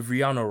featured with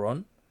Rihanna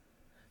on.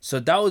 So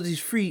that was his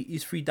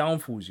three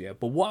downfalls, yeah.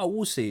 But what I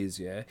will say is,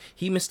 yeah,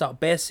 he missed out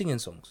bare singing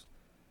songs.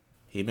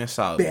 He missed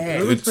out Bare.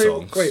 good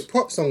songs. Wait,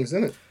 pop songs,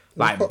 innit?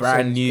 Like Pop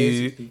brand songs,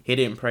 new. basically. He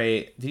didn't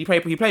play. Did he play?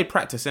 He played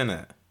Practice,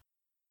 innit?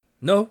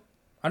 No,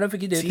 I don't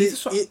think he did.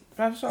 See,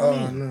 that's what I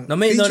Oh, mean. no. No,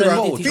 mate, no, feature no,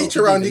 round, he did, he feature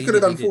did, round, he he could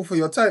have did, done he Fall did. for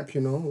Your Type, you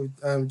know,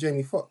 with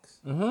Jamie Foxx.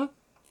 Mm-hmm.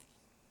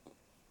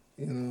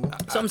 You know,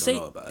 So I'm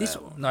saying this.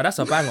 No, that's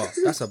a banger.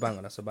 That's a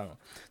banger. That's a banger.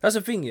 That's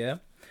the thing, yeah.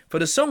 For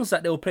the songs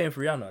that they were playing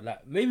for Rihanna,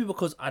 like maybe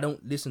because I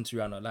don't listen to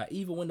Rihanna, like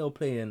even when they were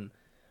playing,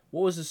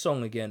 what was the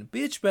song again?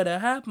 Bitch better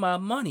have my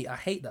money. I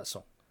hate that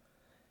song.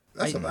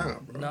 that's a banger,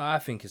 bro. No, I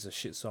think it's a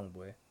shit song,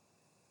 boy.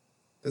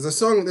 There's a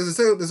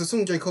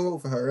song J. Cole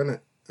wrote for her,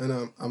 innit?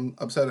 And I'm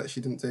upset that she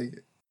didn't take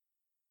it.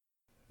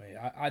 Mate,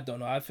 I don't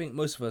know. I think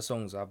most of her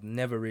songs I've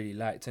never really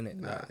liked, innit?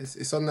 Nah, Like,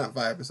 it's on that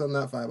vibe. It's on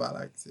that vibe. I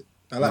liked it.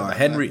 I No, like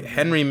that vibe.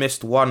 Henry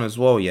missed one as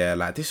well. Yeah,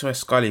 like this is where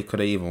Scully could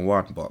have even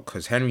won, but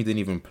because Henry didn't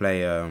even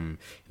play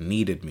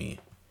 "Needed Me."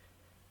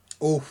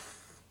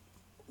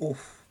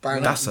 Oof,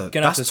 bang. That's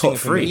Gonna have to that's sing top it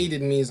for me. three.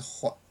 Needed Me is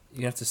hot.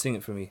 you have to sing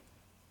it for me.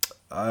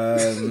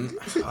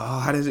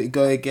 How does it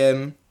go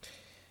again?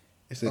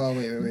 It's Oh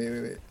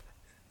wait.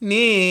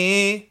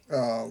 Nee.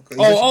 Oh,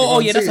 Oh,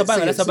 yeah, that's a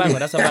banger. That's a banger.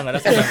 That's a banger.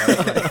 That's a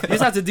banger. You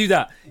just have to do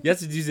that. You have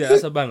to do that.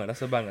 That's a banger.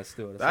 That's a banger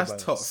still. That's a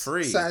banger. top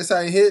three.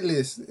 Sorry, hit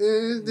list.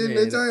 Didn't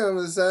Yeah, tell you I'm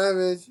a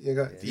savage.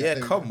 Yeah,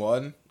 come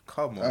on.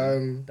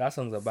 That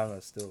song's a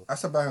banger still.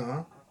 That's a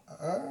banger.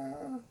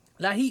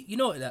 Like you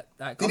know, like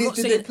Did I'm he- not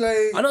did saying they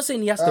play, I'm not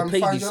saying he has to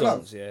play Find these Your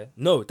songs. Love? Yeah,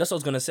 no, that's what I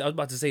was gonna say. I was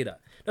about to say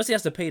that. Don't say he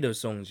has to play those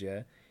songs.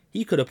 Yeah,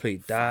 he could have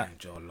played that.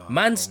 Find Your Love,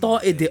 Man oh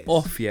started my it days.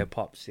 off, yeah,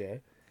 pops. Yeah,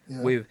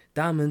 Yeah. with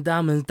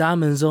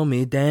diamonds on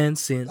me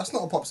dancing. That's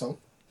not a pop song.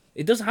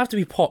 It doesn't have to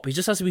be pop. It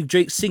just has to be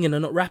Drake singing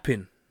and not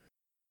rapping.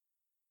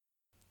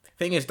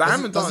 Thing is, Does he-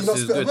 Diamond does he Dance not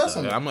is spit a good. verse Though.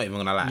 on it? I'm not even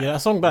gonna lie. Yeah,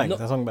 that song bangs. No.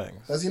 That song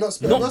bangs. Does he not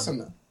spit No. a verse on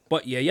that?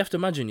 But yeah, you have to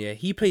imagine. Yeah,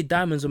 he played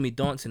Diamonds on Me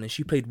dancing, and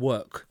she played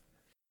Work.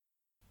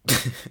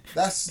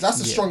 That's a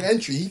strong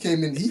entry. He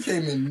came in.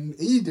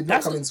 He did not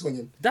That's come the- in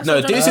swinging. That's No,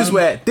 what I'm this trying is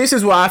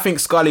to- where I think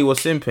Scully was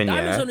simping.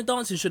 Diamonds Yeah, on the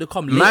dancing should have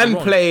come later man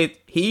on. played.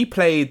 He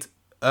played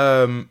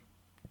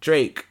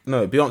Drake.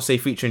 No, Beyonce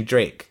featuring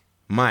Drake.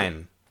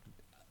 Mine.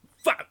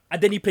 Fuck.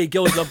 And then he played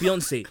Girls Love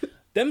Beyonce.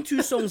 Them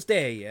two songs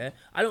there, yeah.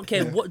 I don't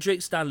care what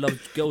Drake stan loves.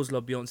 Girls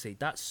Love Beyonce.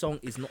 That song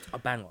is not a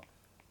banger.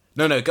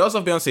 No, Girls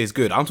of Beyonce is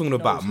good. I'm talking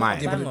about it's not mine.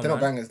 a Yeah, banger, but they're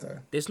not man. bangers though.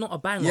 It's not a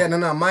banger. Yeah,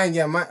 no, mine.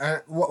 Yeah, mine.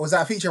 What was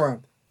that a feature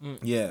round?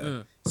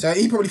 Yeah, So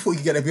he probably thought he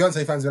could get the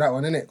Beyonce fans with that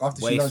one, innit? After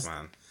she waste lost.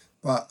 man.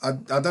 But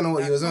I don't know what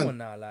Like, he was come on. on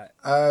now, like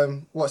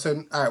What?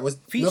 So alright, was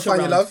feature No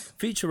Find Your round. Love?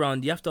 Feature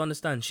round. You have to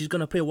understand. She's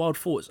gonna play Wild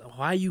Thoughts.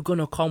 Why are you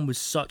gonna come with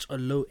such a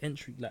low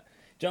entry? Like,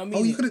 do you know what I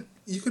Oh, mean?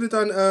 you could have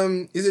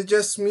done. Is it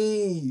just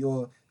me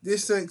or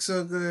this looks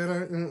so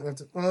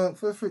good?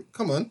 For free.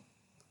 Come on.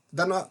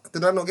 Did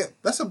I not get?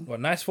 That's a Well,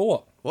 nice for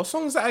what? What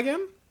song is that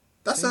again?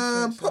 pop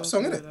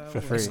song, isn't it?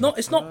 For free.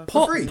 It's not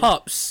pop free.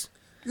 pops.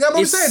 Yeah,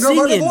 I'm It's saying.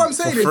 No, singing what I'm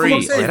saying. For is, what free.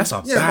 I'm saying. Oh, that's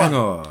a Yeah, but-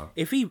 banger.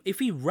 If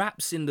he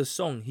raps in the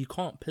song, he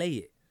can't play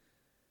it.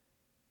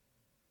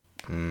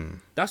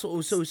 That's what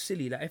was so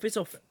silly. Like if it's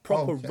a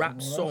proper Okay, rap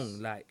well,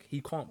 song, like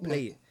he can't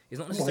play it. It's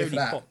not I'm not here necessarily for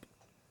that. pop.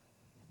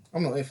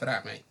 I'm not here for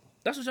that, mate.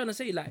 That's what I'm trying to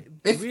say. Like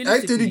If they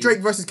realistically, do Drake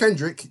versus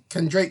Kendrick,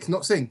 can Drake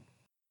not sing?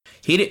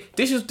 He did.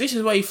 This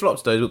is where he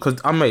flops though, because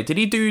did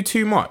he do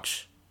too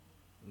much?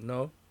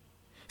 no.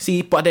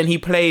 See, but then he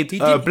played He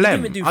didn't Blem.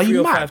 even do Are 3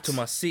 you or 5 mad? to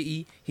my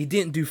city. He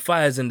didn't do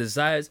Fires and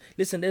Desires.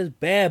 Listen, there's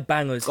bare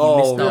bangers he Oh,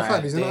 missed Real out.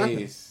 five, is it not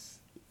days.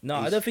 No,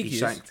 I don't think he is.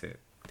 shanked it.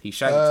 He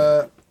shanked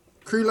it.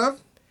 Crew Love.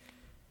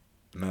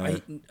 No.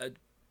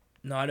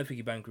 No, I don't think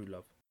he banged Crude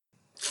Love.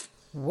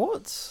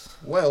 What?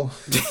 Well,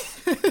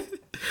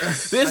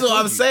 This is what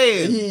I'm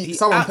saying.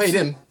 someone paid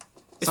him.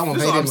 Someone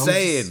This paid is what him. I'm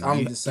saying. I'm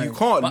You- just saying. You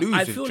can't But lose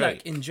I with feel Drake.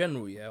 like in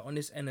general, yeah, on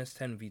this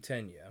NS10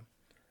 V10, yeah,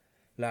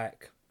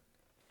 like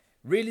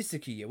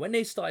realistically, yeah, when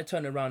they started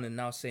turning around and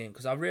now saying,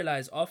 because I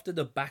realized after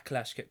the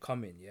backlash kept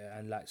coming, yeah,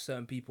 and like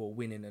certain people were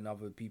winning and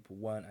other people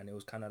weren't, and it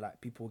was kind of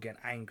like people were getting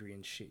angry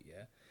and shit,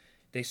 yeah,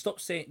 they stopped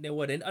saying they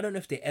were. I don't know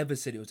if they ever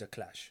said it was a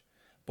clash,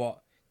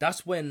 but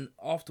that's when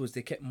afterwards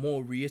they kept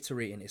more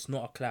reiterating it's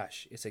not a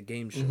clash, it's a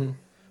game show,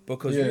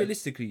 because Yeah.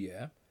 realistically,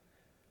 yeah,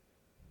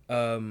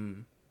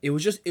 it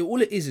was just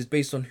all it is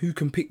based on who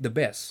can pick the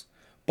best,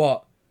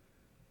 but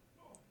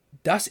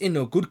that's in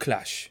a good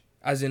clash,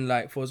 as in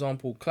like for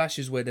example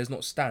clashes where there's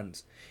not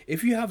stands.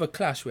 If you have a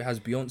clash where it has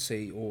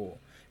Beyonce or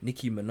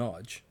Nicki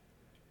Minaj,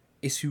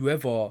 it's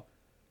whoever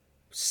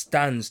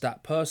stands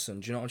that person.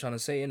 Do you know what I'm trying to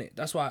say? In it,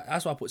 that's why I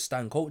put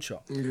stan culture,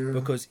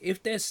 because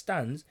if there's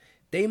stans,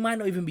 they might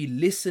not even be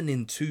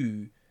listening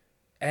to,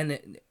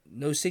 and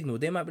No Signal.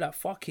 They might be like,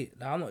 fuck it,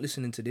 like, I'm not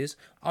listening to this.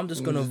 I'm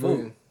just gonna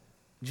vote.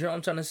 Do you know what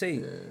I'm trying to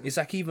say? It's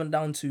like even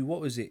down to,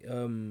 what was it?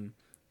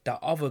 That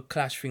other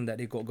clash thing that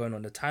they got going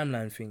on, the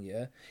timeline thing.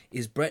 Yeah,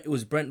 it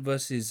was Brent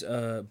versus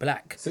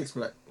Black. Six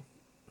Black.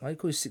 Why do you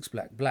call it Six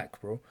Black,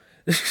 bro?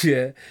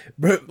 Yeah,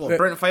 Brent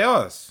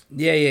Fayaz.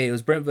 Yeah, it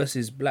was Brent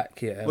versus Black.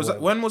 Yeah,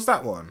 When was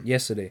that one?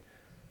 Yesterday.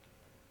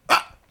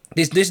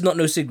 This is not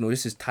No Signal.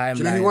 This is timeline. Do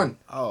you know who won?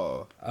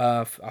 Oh,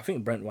 I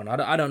think Brent won.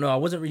 I don't know. I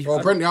wasn't really.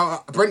 Well, Brent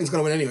is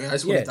gonna win anyway. I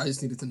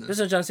just needed to know. That's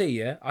what I'm trying to say.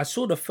 Yeah, I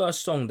saw the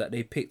first song that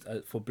they picked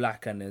for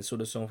Black, and then saw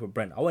the song for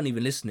Brent. I wasn't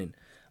even listening.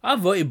 I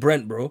voted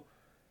Brent, bro,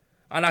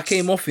 and I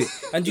came off it.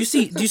 And do you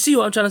see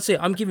what I'm trying to say?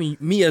 I'm giving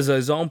me as an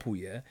example.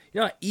 Yeah,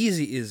 you know how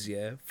easy it is.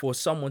 Yeah, for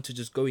someone to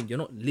just go in. You're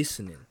not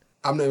listening.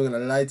 I'm not even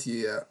gonna lie to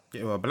you.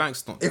 yeah. Well,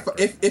 Blank's not.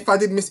 If I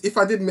did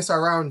miss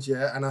around,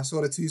 yeah, and I saw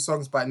the two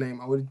songs by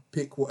name, I would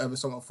pick whatever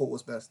song I thought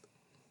was best.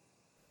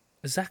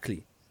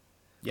 Exactly.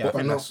 Yeah, I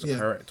think that's the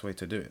correct way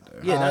to do it, though.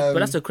 Yeah, but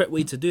that's the correct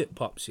way to do it,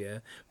 Pops, yeah?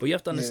 But you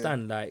have to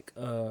understand, like,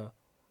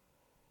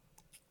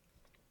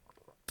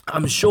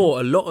 I'm sure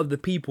a lot of the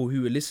people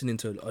who were listening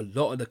to a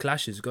lot of the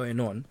clashes going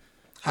on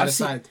Had a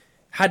side.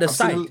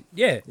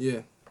 Yeah.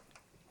 Yeah.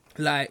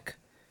 Like,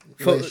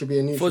 It should be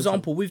a neutral for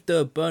example, with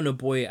the Burna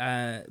Boy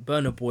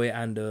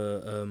and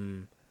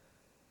the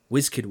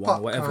Wizkid one,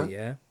 or whatever,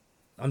 yeah?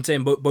 I'm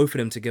saying both of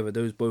them together,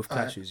 those both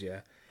clashes,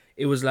 yeah?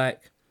 It was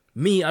like,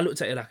 me, I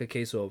looked at it like a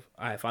case of,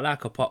 if I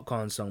like a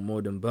Popcorn song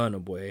more than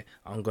Burna Boy,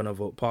 I'm gonna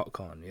vote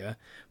Popcorn, yeah?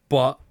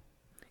 But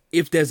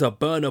if there's a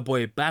Burna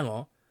Boy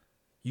banger,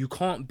 you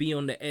can't be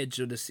on the edge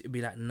of the city,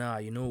 be like, nah,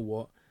 you know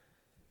what?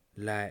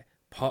 Like,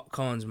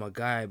 Popcorn's my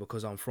guy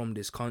because I'm from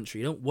this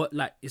country. You know what?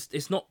 Like,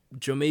 it's not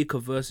Jamaica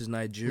versus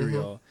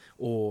Nigeria,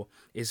 or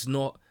it's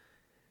not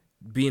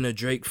being a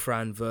Drake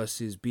fan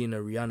versus being a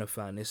Rihanna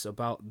fan. It's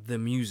about the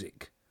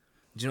music.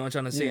 Do you know what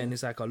I'm trying to say? And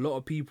it's like a lot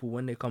of people,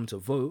 when they come to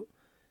vote,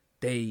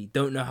 they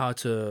don't know how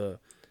to,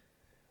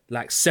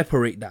 like,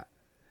 separate that,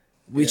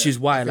 which is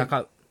why,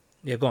 go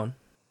on.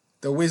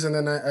 The Wiz and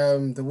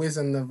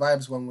the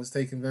Vibes one was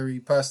taken very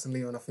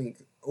personally on, I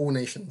think, all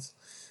nations,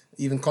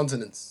 even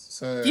continents.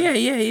 So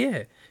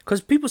yeah,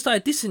 because people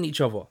started dissing each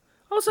other.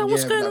 I was like,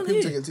 what's going on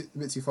here? People took it a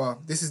bit too far.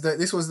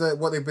 This was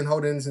what they've been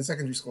holding since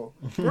secondary school,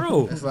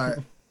 bro. It's like,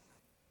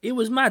 it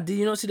was mad. Did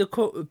you not see the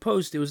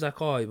post? It was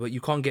like, oh, but you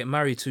can't get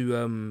married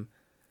to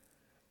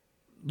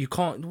you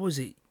can't. What was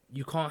it?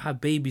 You can't have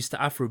babies to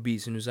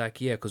Afrobeats, and it was like,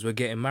 yeah, because we're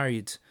getting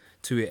married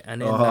to it,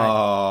 and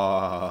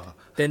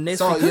then then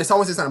someone said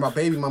something about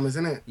baby mamas,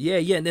 innit? Yeah,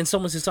 and then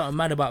someone said something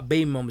mad about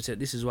baby mamas. Said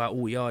this is why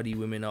all yardie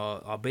women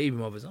are baby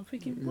mothers. I'm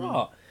thinking,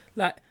 bro,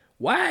 like,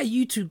 why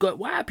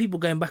are people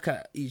going back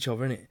at each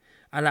other, innit?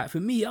 And like, for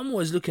me, I'm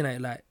always looking at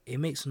it like, it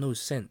makes no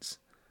sense,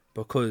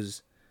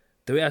 because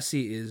the way I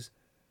see it is,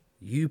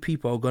 you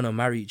people are gonna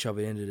marry each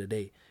other at the end of the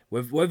day.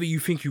 Whether you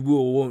think you will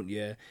or won't,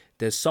 yeah,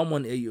 there's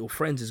someone your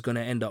friends is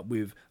gonna end up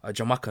with a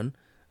Jamaican,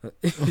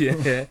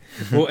 yeah,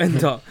 or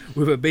end up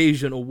with a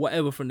Bayesian or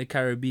whatever from the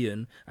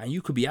Caribbean, and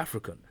you could be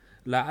African.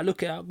 Like,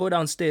 I go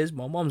downstairs,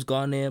 my mom's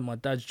Ghanaian, my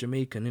dad's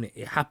Jamaican, innit?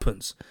 It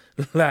happens.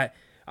 Like,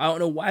 I don't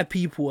know why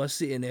people are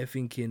sitting there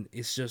thinking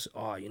it's just,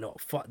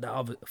 fuck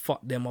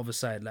them other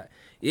side. Like,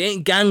 it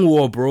ain't gang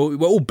war, bro.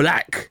 We're all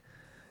black.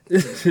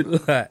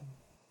 Like,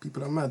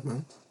 people are mad,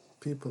 man.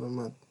 People are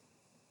mad.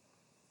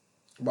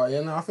 But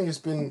yeah, no, I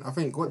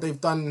think what they've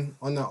done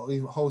on that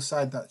whole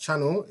side, that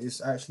channel,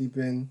 is actually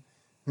been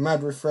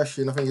mad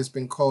refreshing. I think it's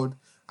been cold.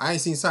 I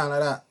ain't seen something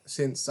like that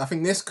since, I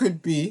think this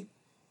could be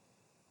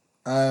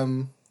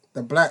the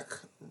Black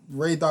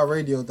Radar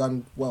Radio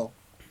done well.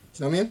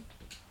 Do you know what I mean?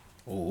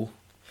 Oh,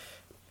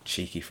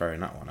 cheeky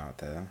throwing that one out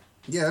there.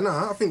 Yeah, no,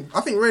 I think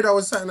Radar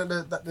was something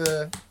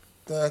that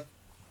the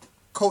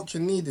culture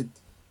needed.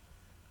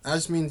 I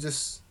just mean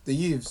just the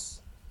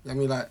youths. I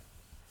mean, like,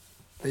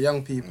 the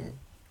young people.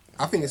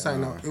 I think it's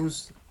something that it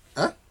was.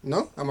 Huh?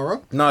 No, am I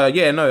wrong? No,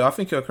 I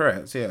think you're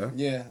correct. Yeah.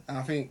 Yeah, and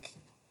I think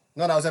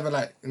not that I was ever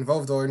like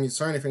involved or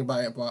anything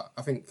about it, but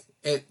I think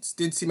it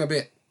did seem a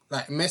bit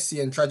like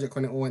messy and tragic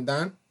when it all went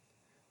down.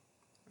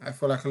 I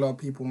feel like a lot of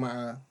people might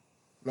have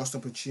lost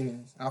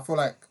opportunities. I feel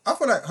like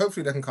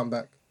hopefully they can come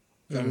back.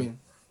 You know what I mean?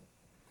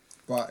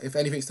 But if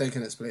anything's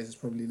taken its place, it's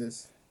probably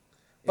this.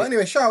 But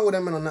anyway, shout out all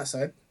them men on that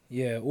side.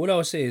 Yeah, all I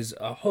would say is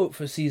I hope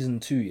for season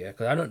 2. Yeah,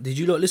 because did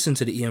you not listen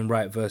to the Ian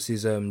Wright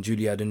versus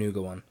Julia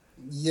Adenuga one?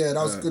 Yeah,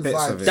 that was good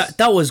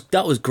vibes.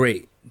 That was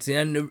great. See,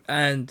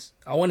 and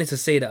I wanted to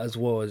say that as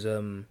well, as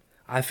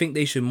I think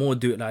they should more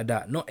do it like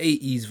that. Not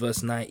 80s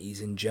versus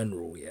 90s in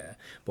general, yeah,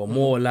 but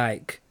more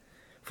like,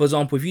 for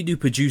example, if you do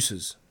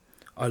producers,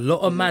 a lot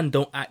of man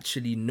don't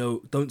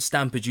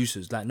stand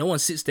producers. Like, no one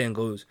sits there and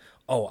goes,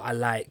 oh, I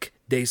like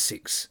Day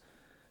 6.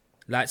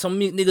 Like, some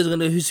niggas are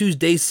gonna who's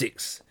Day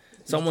 6.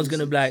 Someone's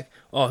gonna be like,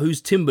 oh,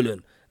 who's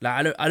Timbaland?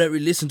 Like, I don't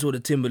really listen to all the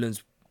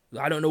Timbalands.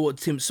 I don't know what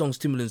songs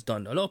Timbaland's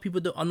done. A lot of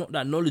people are not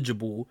that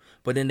knowledgeable,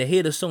 but then they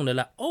hear the song, they're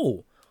like,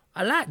 oh,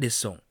 I like this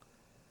song.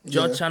 Do you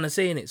know what I'm trying to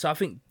say in it? So I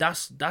think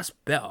that's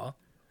better.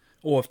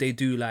 Or if they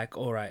do like,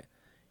 all right,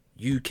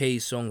 UK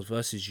songs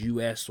versus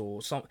US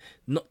or something.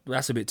 Not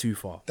that's a bit too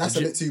far. That's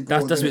a bit too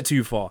broad, That's a innit? bit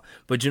too far.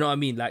 But do you know what I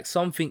mean? Like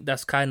something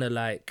that's kind of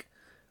like,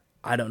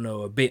 I don't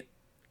know, a bit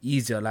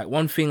easier. Like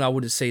one thing I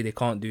would say they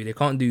can't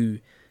do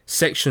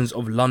sections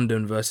of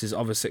London versus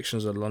other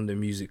sections of London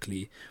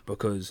musically,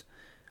 because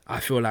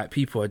I feel like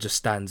people are just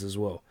stands as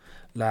well.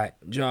 Like,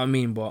 do you know what I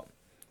mean? But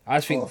I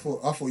just think I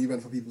thought you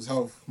meant for people's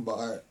health,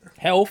 but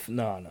health,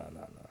 no.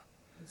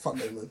 fuck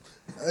them, man.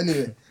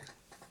 Anyway.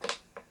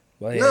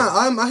 But yeah.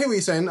 I hear what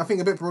you're saying. I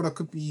think a bit broader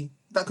could be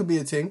a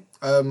thing.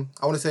 I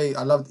want to say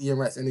I loved Ian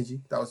Wright's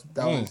energy. That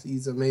was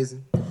he's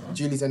amazing.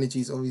 Julie's energy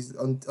is always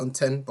on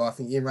 10, but I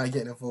think Ian Wright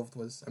getting involved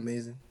was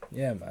amazing.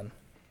 Yeah, man.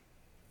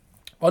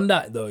 On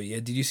that though, yeah,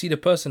 did you see the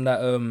person that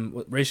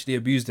racially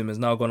abused him has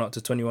now gone up to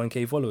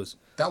 21k followers?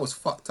 That was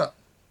fucked up.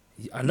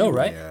 I know,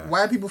 right? Yeah.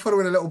 Why are people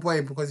following a little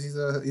boy because he's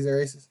a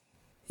racist?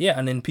 Yeah,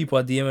 and then people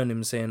are DMing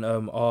him saying,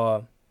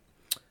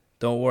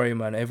 don't worry,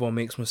 man, everyone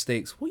makes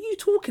mistakes. What are you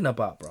talking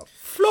about, bro?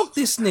 Flog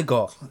this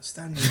nigga. Can't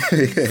stand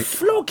it.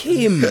 Flog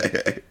him.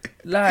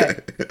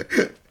 Like,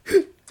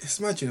 It's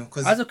mad, you know,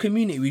 because as a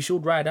community, we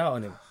should ride out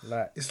on him.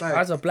 Like, It's like-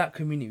 as a black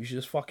community, we should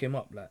just fuck him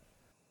up. Like,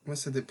 I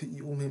said that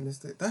you all make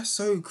mistakes. That's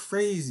so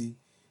crazy.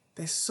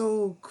 They're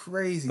so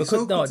crazy. Because,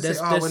 so no, good to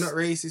say, there's- we're not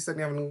racist. That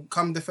they haven't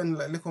come defend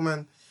like little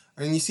man.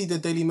 And then you see the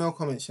Daily Mail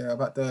comments here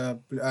about the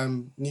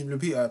new Blue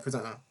Peter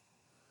presenter.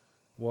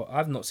 well,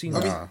 I've not seen Nah.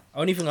 that.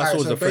 Only thing I Alright, saw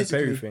was so the Fred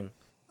Perry basically- thing.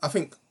 I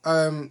think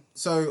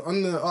so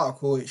on the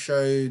article it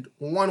showed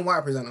one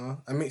white presenter,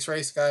 a mixed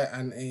race guy,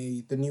 and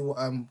the new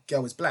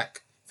girl was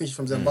black. I think she's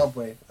from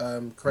Zimbabwe.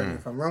 Correct me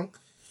if I'm wrong.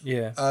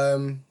 Yeah.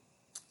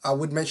 I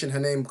would mention her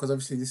name because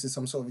obviously this is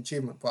some sort of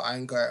achievement, but I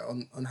ain't got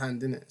it on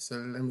hand in it. So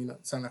let me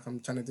not sound like I'm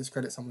trying to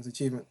discredit someone's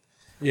achievement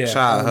Yeah.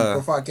 Shout out her.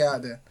 before I get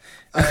out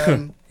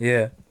there.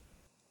 Yeah.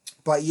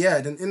 But yeah,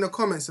 then in the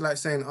comments they're like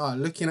saying,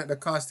 looking at the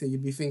cast here,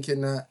 you'd be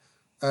thinking that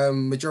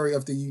majority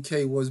of the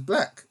UK was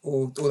black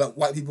or that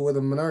white people were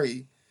the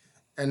minority.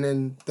 And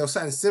then there was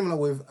something similar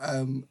with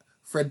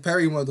Fred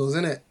Perry models,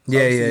 innit? Yeah,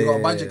 Obviously, yeah, you got yeah,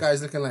 a bunch yeah. of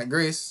guys looking like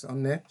Grace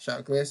on there. Shout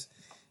out Grace.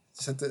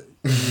 Just had to,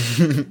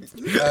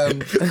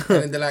 and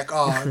then they're like,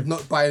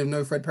 not buying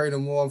no Fred Perry no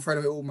more. I'm afraid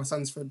of it all. My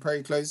son's Fred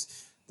Perry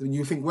clothes. Then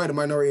you think we're the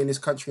minority in this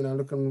country now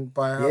looking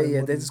by how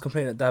Yeah, they're just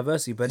complaining of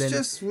diversity, but it's then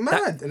just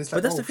mad. And it's but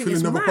like, that's the thing,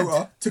 filling it's another mad.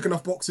 quota, ticking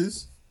off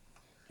boxes.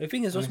 the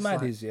thing is, what's it's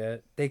mad like- is, yeah,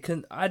 they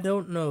can. I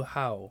don't know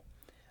how,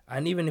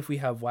 and even if we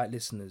have white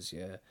listeners,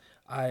 yeah,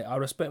 I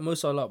respect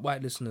most of our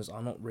white listeners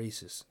are not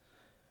racist.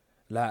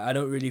 Like, I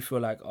don't really feel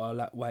like our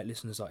white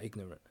listeners are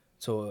ignorant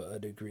to a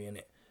degree in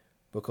it,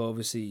 because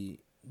obviously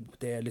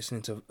they're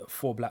listening to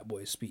 4 black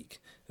boys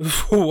speak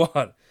for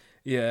one,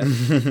 yeah.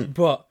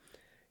 But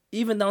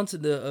even down to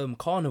the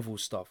carnival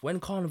stuff, when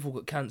carnival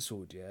got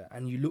cancelled, yeah,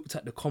 and you looked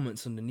at the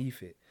comments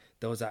underneath it,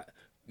 there was that,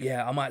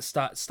 yeah, I might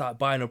start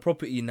buying a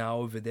property now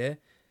over there.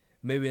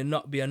 Maybe it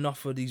not be enough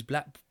for these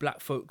black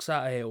folks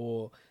out here,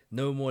 or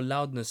no more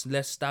loudness,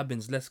 less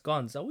stabbings, less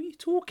guns. Like, what are you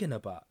talking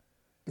about,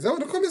 Is that what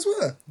the comments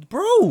were?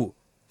 bro?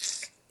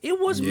 It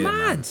was Yeah,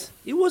 mad. man.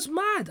 It was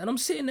mad, and I'm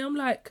sitting there. I'm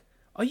like,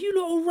 are you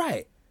lot all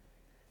right?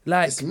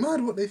 Like, It's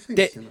mad what they think.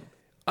 they- You know?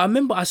 I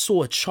remember I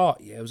saw a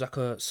chart. Yeah, it was like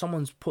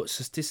someone's put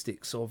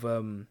statistics of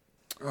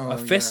a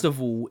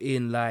festival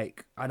in,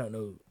 like, I don't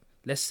know.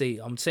 Let's say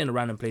I'm saying a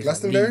random place. Like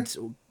Glastonbury? Leeds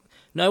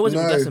no, it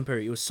wasn't No.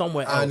 Glastonbury. It was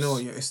somewhere else. I know,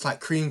 yeah, it's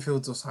like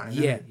Creamfields or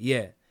something. Yeah, innit?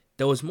 yeah.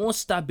 There was more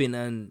stabbing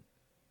and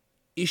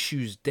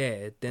issues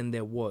there than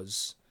there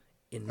was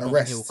in Notting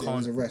Arrests, Hill it was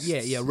Carnival. arrests,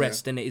 Yeah,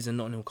 arrests yeah. than it is in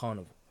Notting Hill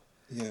Carnival.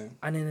 Yeah.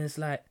 And then it's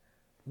like,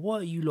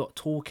 what are you lot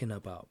talking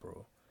about,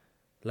 bro?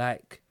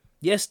 Like,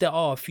 yes, there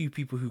are a few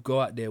people who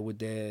go out there with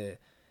their,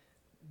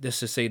 let's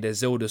just say, their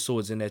Zelda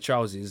swords in their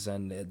trousers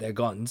and their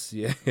guns,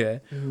 yeah.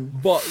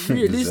 But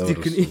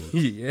realistically,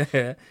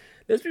 yeah,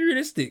 let's be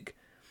realistic.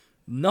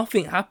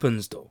 Nothing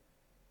happens though.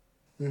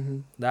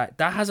 Like,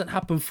 that hasn't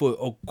happened for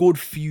a good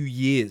few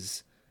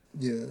years.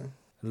 Yeah.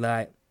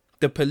 Like,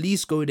 the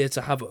police go there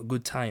to have a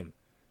good time.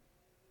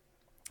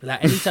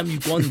 Like, anytime you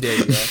go on there,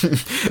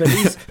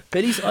 yeah,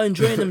 police are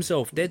enjoying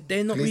themselves. They're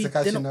not Police really, are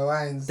catching the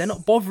lines. they're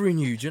not bothering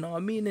you. Do you know what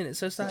I mean? And it's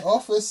just like,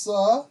 Officer.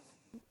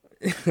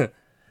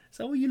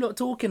 so what are you lot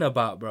talking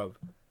about, bro?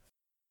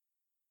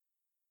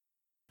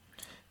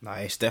 Nah,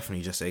 it's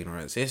definitely just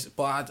ignorance. It's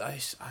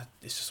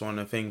just one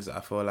of the things that I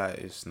feel like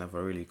it's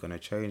never really gonna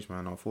change,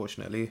 man.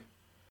 Unfortunately.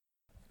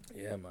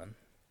 Yeah, man.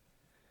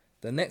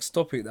 The next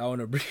topic that I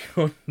want to bring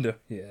on, though,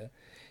 yeah,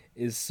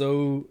 is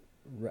so...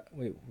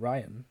 Wait,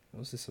 Ryan?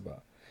 What's this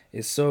about?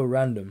 It's so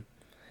random,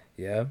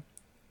 yeah,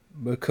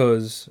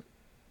 because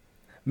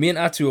me and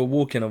Atu were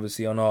walking,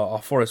 obviously, on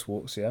our forest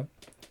walks, yeah,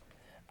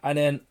 and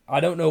then,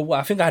 I don't know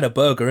what, I think I had a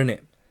burger in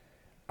it,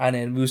 and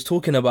then we was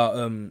talking about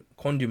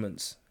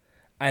condiments,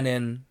 and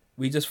then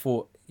we just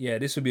thought, yeah,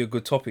 this would be a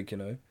good topic, you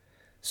know.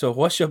 So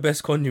what's your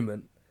best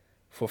condiment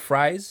for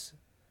fries,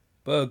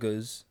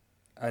 burgers,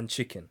 and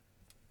chicken?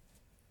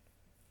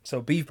 So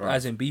beef, Right.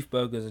 as in beef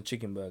burgers and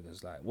chicken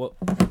burgers. Like, what?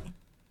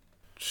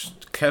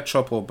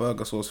 Ketchup or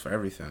burger sauce for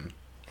everything.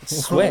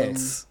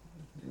 Sweats.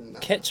 Nah.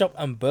 Ketchup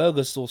and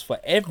burger sauce for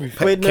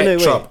everything. Wait, no,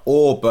 Ketchup wait.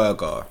 or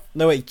burger.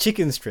 No, wait,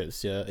 chicken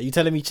strips, yeah? Are you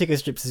telling me chicken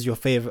strips is your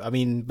favorite? I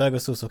mean, burger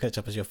sauce or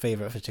ketchup is your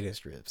favorite for chicken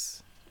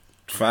strips?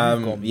 You've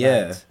gone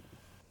Yeah. mad.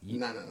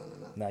 Nah.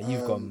 Nah,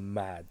 you've gone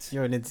mad.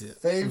 You're an idiot.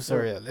 I'm Favorite.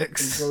 sorry,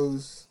 Alex. It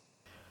goes.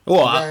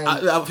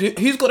 What?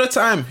 Who's got the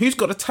time? Who's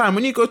got the time?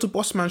 When you go to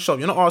Bossman shop,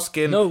 you're not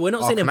asking. No, we're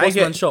not saying in can I Bossman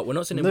get- shop. We're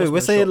not saying in No, Bossman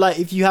we're saying shop. like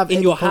if you have in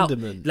any your house,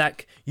 condiment.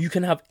 like you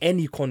can have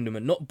any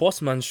condiment, not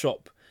Bossman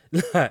shop.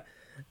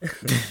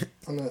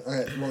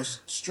 Okay, well,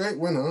 straight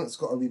winner. It's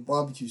got to be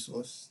barbecue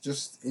sauce.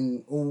 Just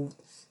in all,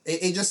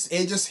 it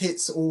just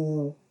hits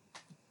all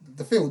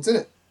the fields,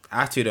 innit?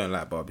 I too don't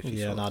like barbecue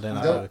Yeah, sauce. no, I don't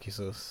like don't- barbecue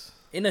sauce.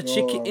 in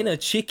a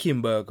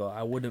chicken burger,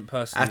 I wouldn't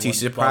personally. I too want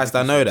surprised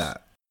I barbecue know sauce.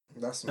 that.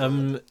 That's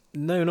mad.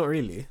 No, not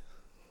really.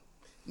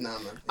 Nah,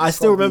 man. I It's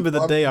still gotta be remember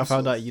the day I barbecue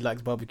found sauce. out you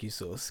liked barbecue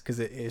sauce because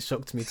it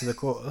shocked me to the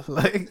core.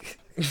 Like,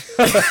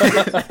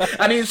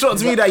 And it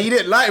shocked me that you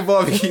didn't like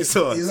barbecue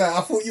sauce. He's like,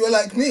 I thought you were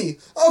like me.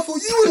 I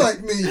thought you were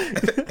like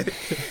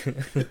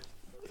me.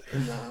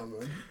 Nah,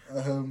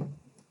 man.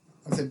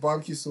 I'd say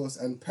barbecue sauce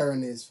and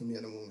Peronaise for me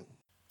at the moment.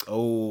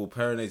 Oh,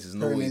 Peronaise is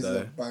naughty Peronaise is a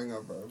though.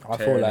 banger, bro. I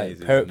feel like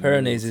Peronaise is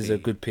Peronaise is a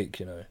naughty. good pick,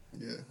 you know.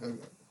 Yeah,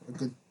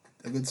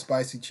 a good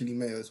spicy chili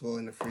mayo as well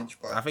in the fridge.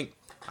 But I think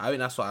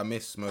that's what I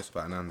miss most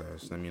about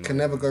Nando's. Let me know. can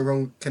never go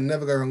wrong. Can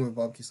never go wrong with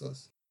barbecue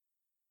sauce.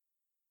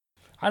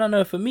 I don't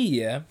know. For me,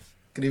 yeah.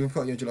 Could even put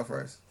on your jollof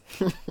rice.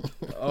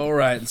 All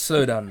right,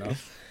 slow down now.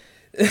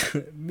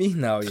 Me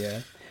now,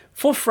 yeah.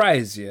 For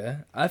fries,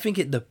 yeah, I think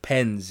it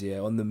depends, yeah,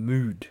 on the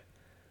mood.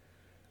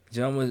 Do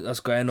you know what's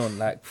going on?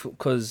 Like,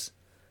 because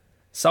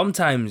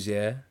sometimes,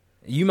 yeah,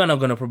 you man are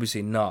gonna probably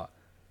say, nah,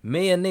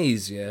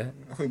 mayonnaise, yeah,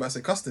 I thought you were about to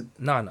say custard.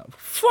 nah,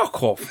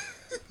 fuck off.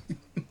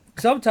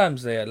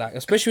 Sometimes, yeah, like,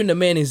 especially when the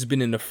mayonnaise has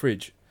been in the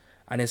fridge,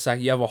 and it's like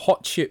you have a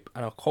hot chip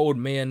and a cold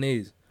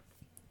mayonnaise,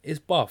 it's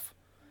buff.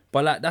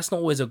 But like, that's not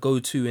always a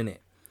go-to, innit?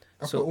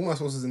 I So- put all my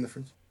sauces in the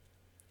fridge.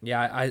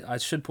 Yeah, I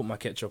should put my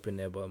ketchup in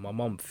there, but my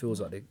mum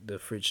feels like the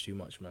fridge too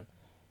much, man.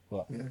 Yeah,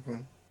 go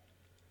on.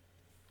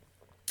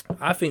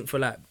 I think for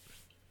like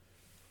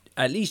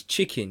at least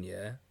chicken,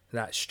 yeah,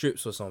 like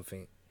strips or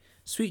something,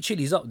 sweet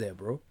chili's up there,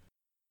 bro.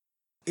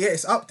 Yeah,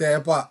 it's up there,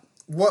 but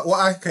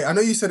I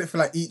know you said it for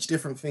like each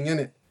different thing,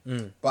 innit?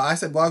 But I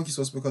said barbecue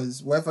sauce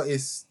because whether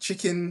it's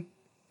chicken,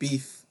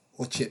 beef,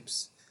 or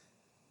chips,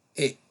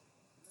 it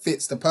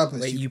fits the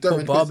purpose. Wait, you don't put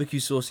really- barbecue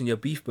sauce in your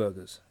beef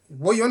burgers?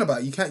 What are you on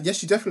about? You can.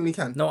 Yes, you definitely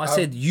can. No, I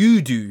said you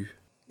do.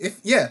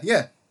 Yeah.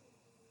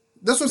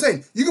 That's what I'm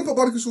saying. You can put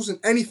barbecue sauce in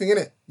anything,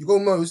 innit? You go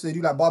Moe's, they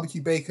do like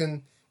barbecue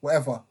bacon,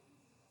 whatever,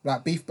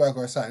 like beef burger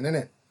or something,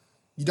 innit?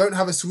 You don't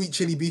have a sweet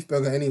chili beef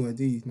burger anywhere,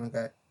 do you, my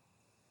guy?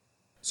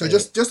 So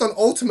just on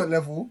ultimate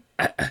level,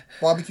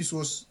 barbecue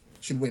sauce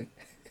should win,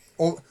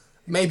 or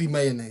maybe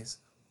mayonnaise,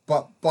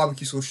 but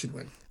barbecue sauce should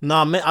win.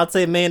 nah, I'd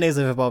say mayonnaise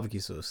over barbecue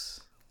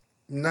sauce.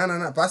 No.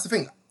 But that's the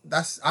thing.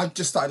 I've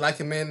just started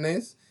liking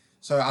mayonnaise,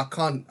 so I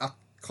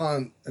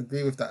can't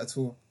agree with that at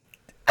all.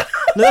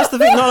 No, that's the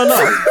thing. No.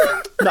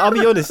 No, I'll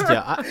be honest,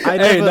 yeah. I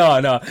Hey,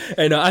 never...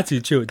 hey, no,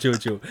 Atu,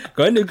 chill.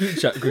 Go in the group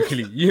chat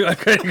quickly. You are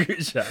going in the group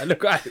chat.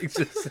 Look what Alex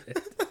just said.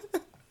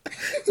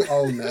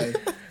 Oh no.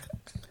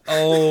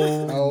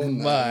 Oh, Oh, no.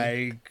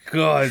 my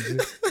god.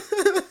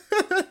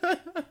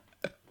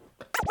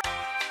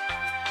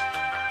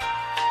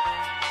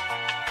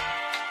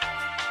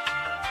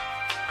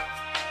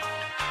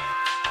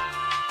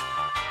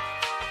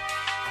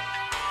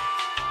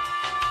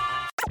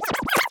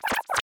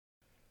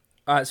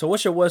 All right, so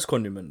what's your worst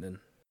condiment then?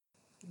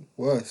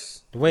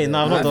 Worse. Wait,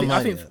 no, I've not I done think- mine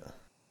I think-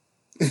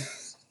 yet.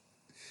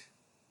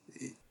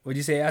 Would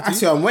you say Atu?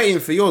 Actually, I'm waiting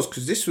for yours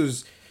because this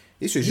was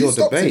You your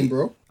stopped him, debate.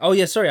 bro. Oh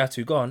yeah, sorry,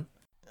 Atu, go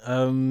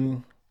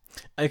on.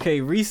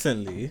 Okay,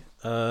 recently,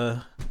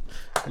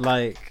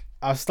 like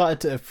I've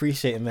started to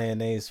appreciate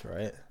mayonnaise,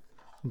 right?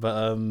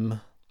 But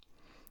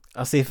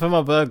I see for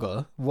my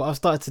burger, what I've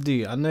started to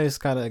do, I know it's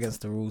kind of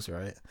against the rules,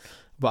 right?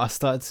 But I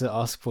started to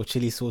ask for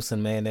chili sauce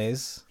and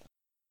mayonnaise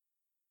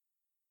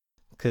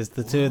because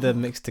the two of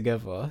them mixed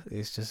together,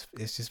 it's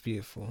just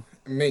beautiful.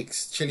 Makes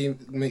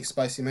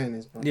spicy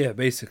mayonnaise, bro. Yeah,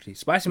 basically,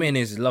 spicy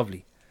mayonnaise is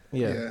lovely.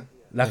 Yeah.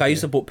 Like I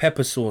used to put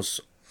pepper sauce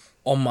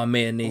on my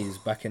mayonnaise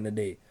back in the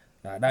day.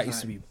 Like that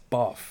used to be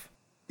buff.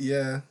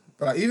 Yeah.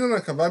 But like, even on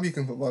a kebab, you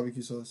can put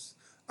barbecue sauce.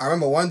 I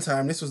remember one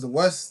time, this was the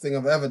worst thing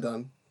I've ever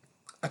done.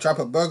 I tried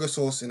to put burger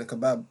sauce in a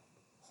kebab.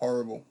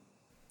 Horrible.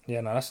 Yeah,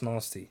 no, that's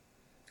nasty.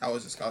 That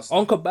was disgusting.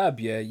 On kebab,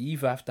 yeah, you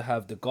either have to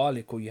have the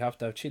garlic or you have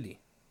to have chili.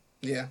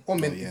 Yeah. Or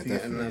mint. yeah, if you're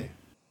getting definitely. them.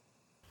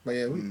 But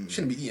yeah, we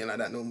shouldn't be eating like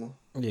that no more.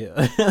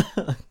 Yeah.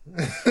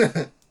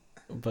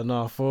 But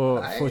no, for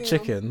Damn.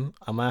 chicken,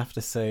 I might have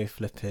to say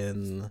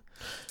flipping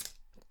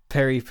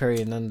peri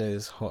peri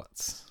Nando's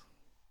hot.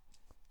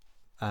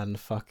 And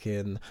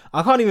fucking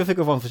I can't even think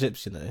of one for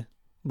chips, you know.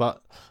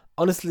 But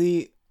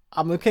honestly,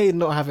 I'm okay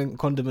not having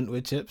condiment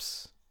with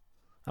chips.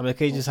 I'm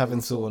okay just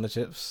having salt on the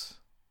chips.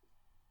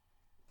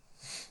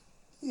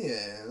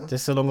 Yeah.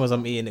 Just so long as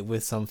I'm eating it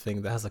with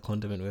something that has a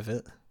condiment with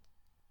it.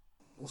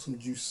 or some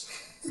juice.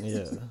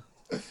 Yeah.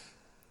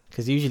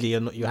 Because usually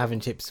you're having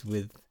chips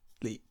with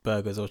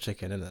burgers or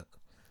chicken, innit?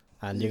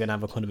 And you're gonna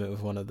have a condiment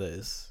with one of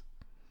those.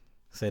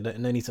 So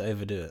no need to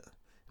overdo it.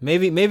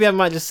 Maybe I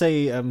might just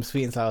say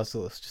sweet and sour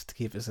sauce just to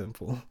keep it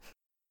simple.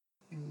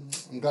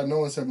 I'm glad no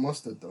one said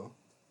mustard though.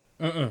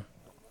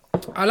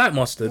 I like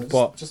mustard,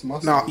 but just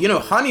mustard. No, you know,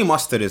 honey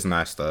mustard is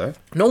nice though.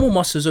 normal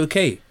mustard's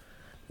okay.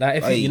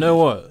 Like if You know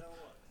what?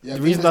 Yeah,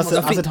 The reason I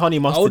said honey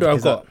mustard older I've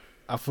because got.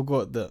 I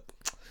forgot that.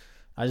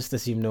 I just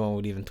assumed no one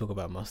would even talk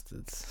about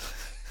mustards.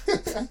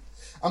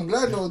 I'm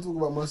glad no one talk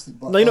about mustard,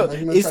 but No, you know, have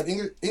you it's-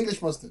 tried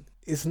English mustard?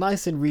 It's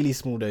nice in really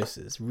small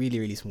doses. Really,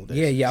 really small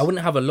doses. Yeah, I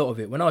wouldn't have a lot of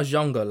it. When I was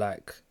younger,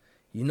 like,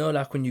 you know,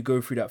 like when you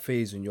go through that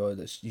phase when you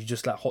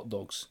just like hot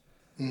dogs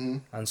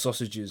and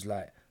sausages,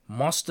 like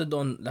mustard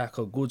on like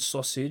a good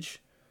sausage,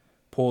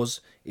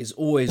 pause, is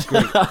always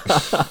great.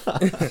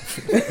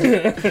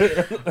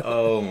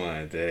 Oh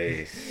my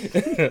days.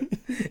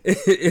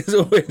 It's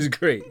always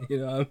great, you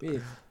know what I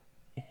mean?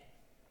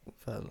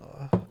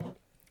 Fella.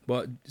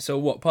 But so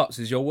what, Pops,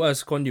 is your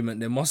worst condiment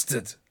than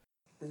mustard?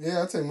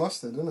 Yeah, I'd say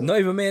mustard, isn't it? Not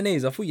even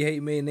mayonnaise. I thought you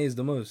hate mayonnaise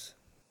the most.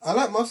 I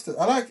like mustard.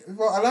 I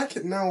like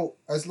it now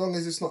as long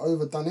as it's not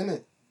overdone,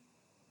 innit?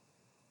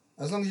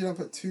 As long as you don't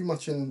put too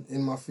much in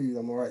my food,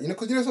 I'm alright. You know,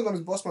 because you know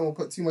sometimes Bossman will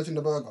put too much in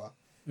the burger,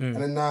 and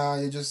then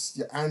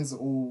your hands are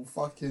all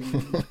fucking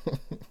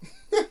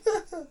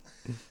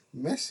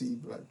messy,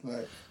 like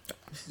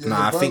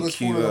Nah, I the think burger's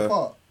falling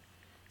apart.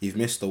 you've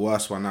missed the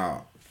worst one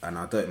out, and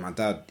my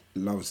dad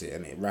loves it,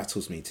 and it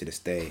rattles me to this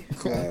day.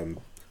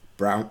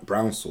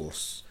 Brown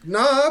sauce.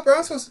 Nah,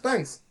 brown sauce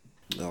bangs.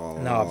 Oh,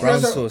 Nah,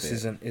 brown that- sauce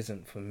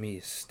isn't for me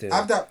still.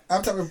 Have that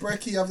with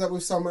brekkie. Have that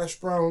with some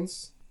mashed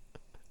browns.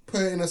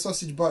 Put it in a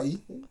sausage butty.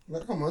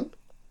 Like, come on.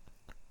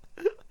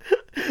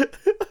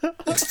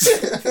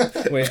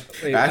 Wait,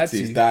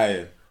 Atu's Atu,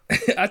 dying.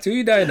 Atu,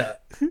 you dying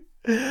at?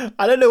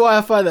 I don't know why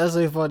I find that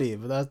so funny,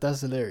 but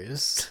that's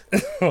hilarious.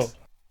 What?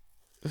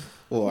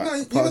 No,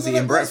 you Part of never eating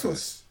like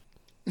breakfast.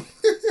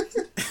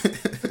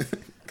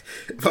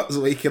 Part's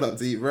waking up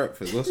to eat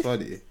breakfast. What's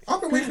funny?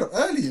 I've been waking up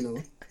early, you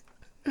know.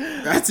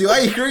 Atu, why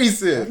are you I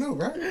crazy? know,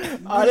 right?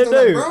 I don't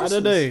know. I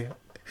don't know.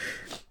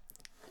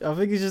 I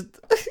think it's just.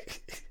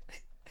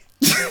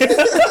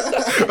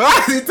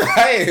 Why is he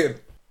dying?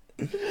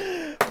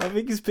 I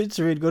think he's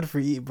picturing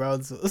Godfrey eating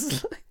brown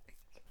sauce.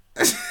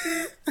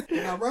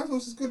 Nah, brown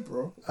sauce is good,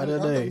 bro. I don't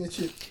I've know. done your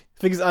chip.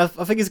 I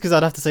think it's because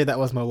I'd have to say that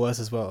was my worst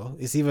as well.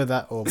 It's either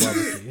that or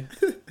barbecue.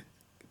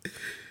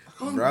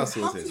 Brown sauce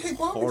How can you is hate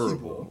barbecue, horrible.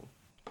 bro?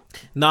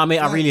 Nah, mate,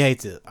 I really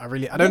hate it. I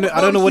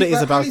don't know what it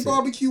is about it.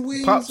 Barbecue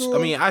wings. Pops, or...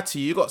 I mean, Atu,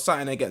 you got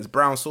something against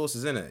brown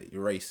sauces, innit?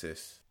 You're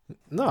racist.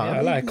 No, Yeah,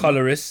 I like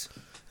colorist.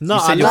 no,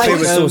 You said I your like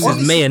favourite sauce is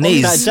honestly,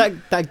 mayonnaise.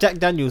 that Jack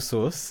Daniel's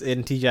sauce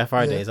in TGI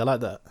Fridays. I like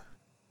that.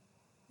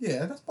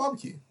 yeah, that's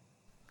barbecue.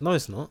 No,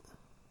 it's not.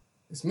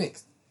 It's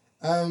mixed.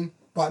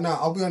 But no,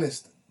 I'll be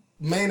honest.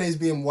 Mayonnaise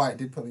being white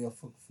did put me off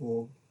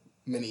for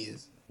many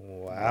years.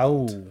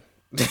 Wow.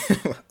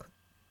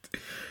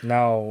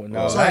 No,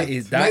 Sorry,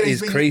 that mayonnaise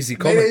is being- crazy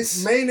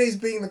comments. Mayonnaise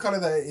being the color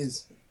that it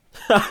is.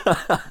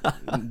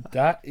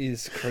 That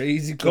is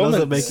crazy It comments.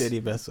 doesn't make it any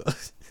better.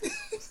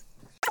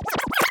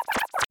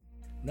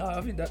 No,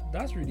 I think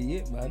that's really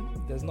it, man.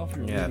 There's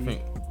nothing Yeah, I really.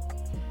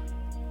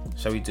 think.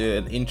 Shall we do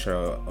an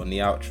intro on the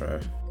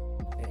outro?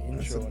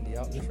 Intro on the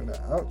outro. For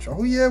that outro.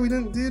 Oh yeah, we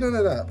didn't do none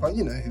of that. But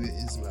you know who it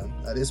is, man.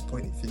 At this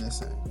point, if you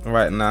listen.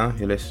 Right now,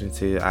 you're listening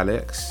to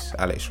Alex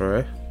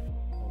Roy.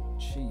 Oh,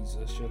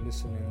 Jesus, you're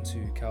listening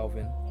to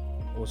Calvin,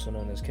 also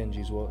known as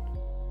Kenji's World.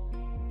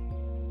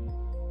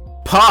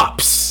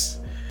 Pops!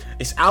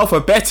 It's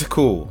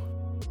alphabetical.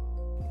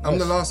 I'm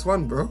the last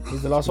one, bro.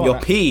 He's the last one. Your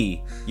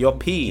P.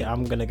 Yeah,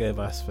 I'm gonna go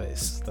by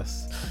space.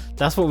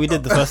 That's what we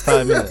did the first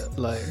time, innit?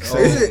 Like, so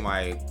Is Oh it?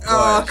 my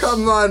god. Oh,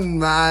 come on,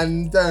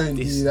 man. Don't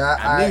do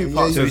that. I knew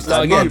Pops, yeah, was, it's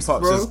I knew Pops,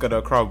 Pops bro. was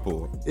gonna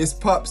crumble. It's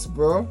Pops,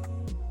 bro.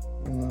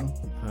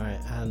 alright,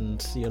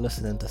 and you're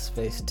listening to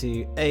Space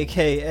 2,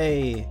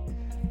 aka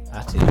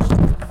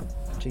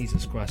Atu.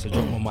 Jesus Christ, I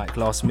dropped my mic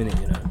last minute,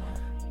 you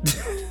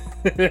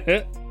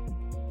know.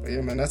 But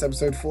yeah, man, that's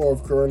episode 4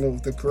 of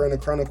the Corona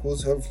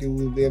Chronicles. Hopefully,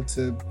 we'll be able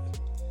to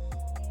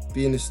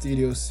be in the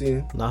studio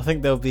soon. No, I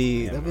think there'll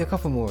be a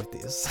couple more of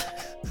these.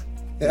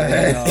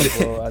 Nah,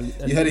 bro,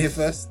 You heard it here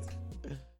first.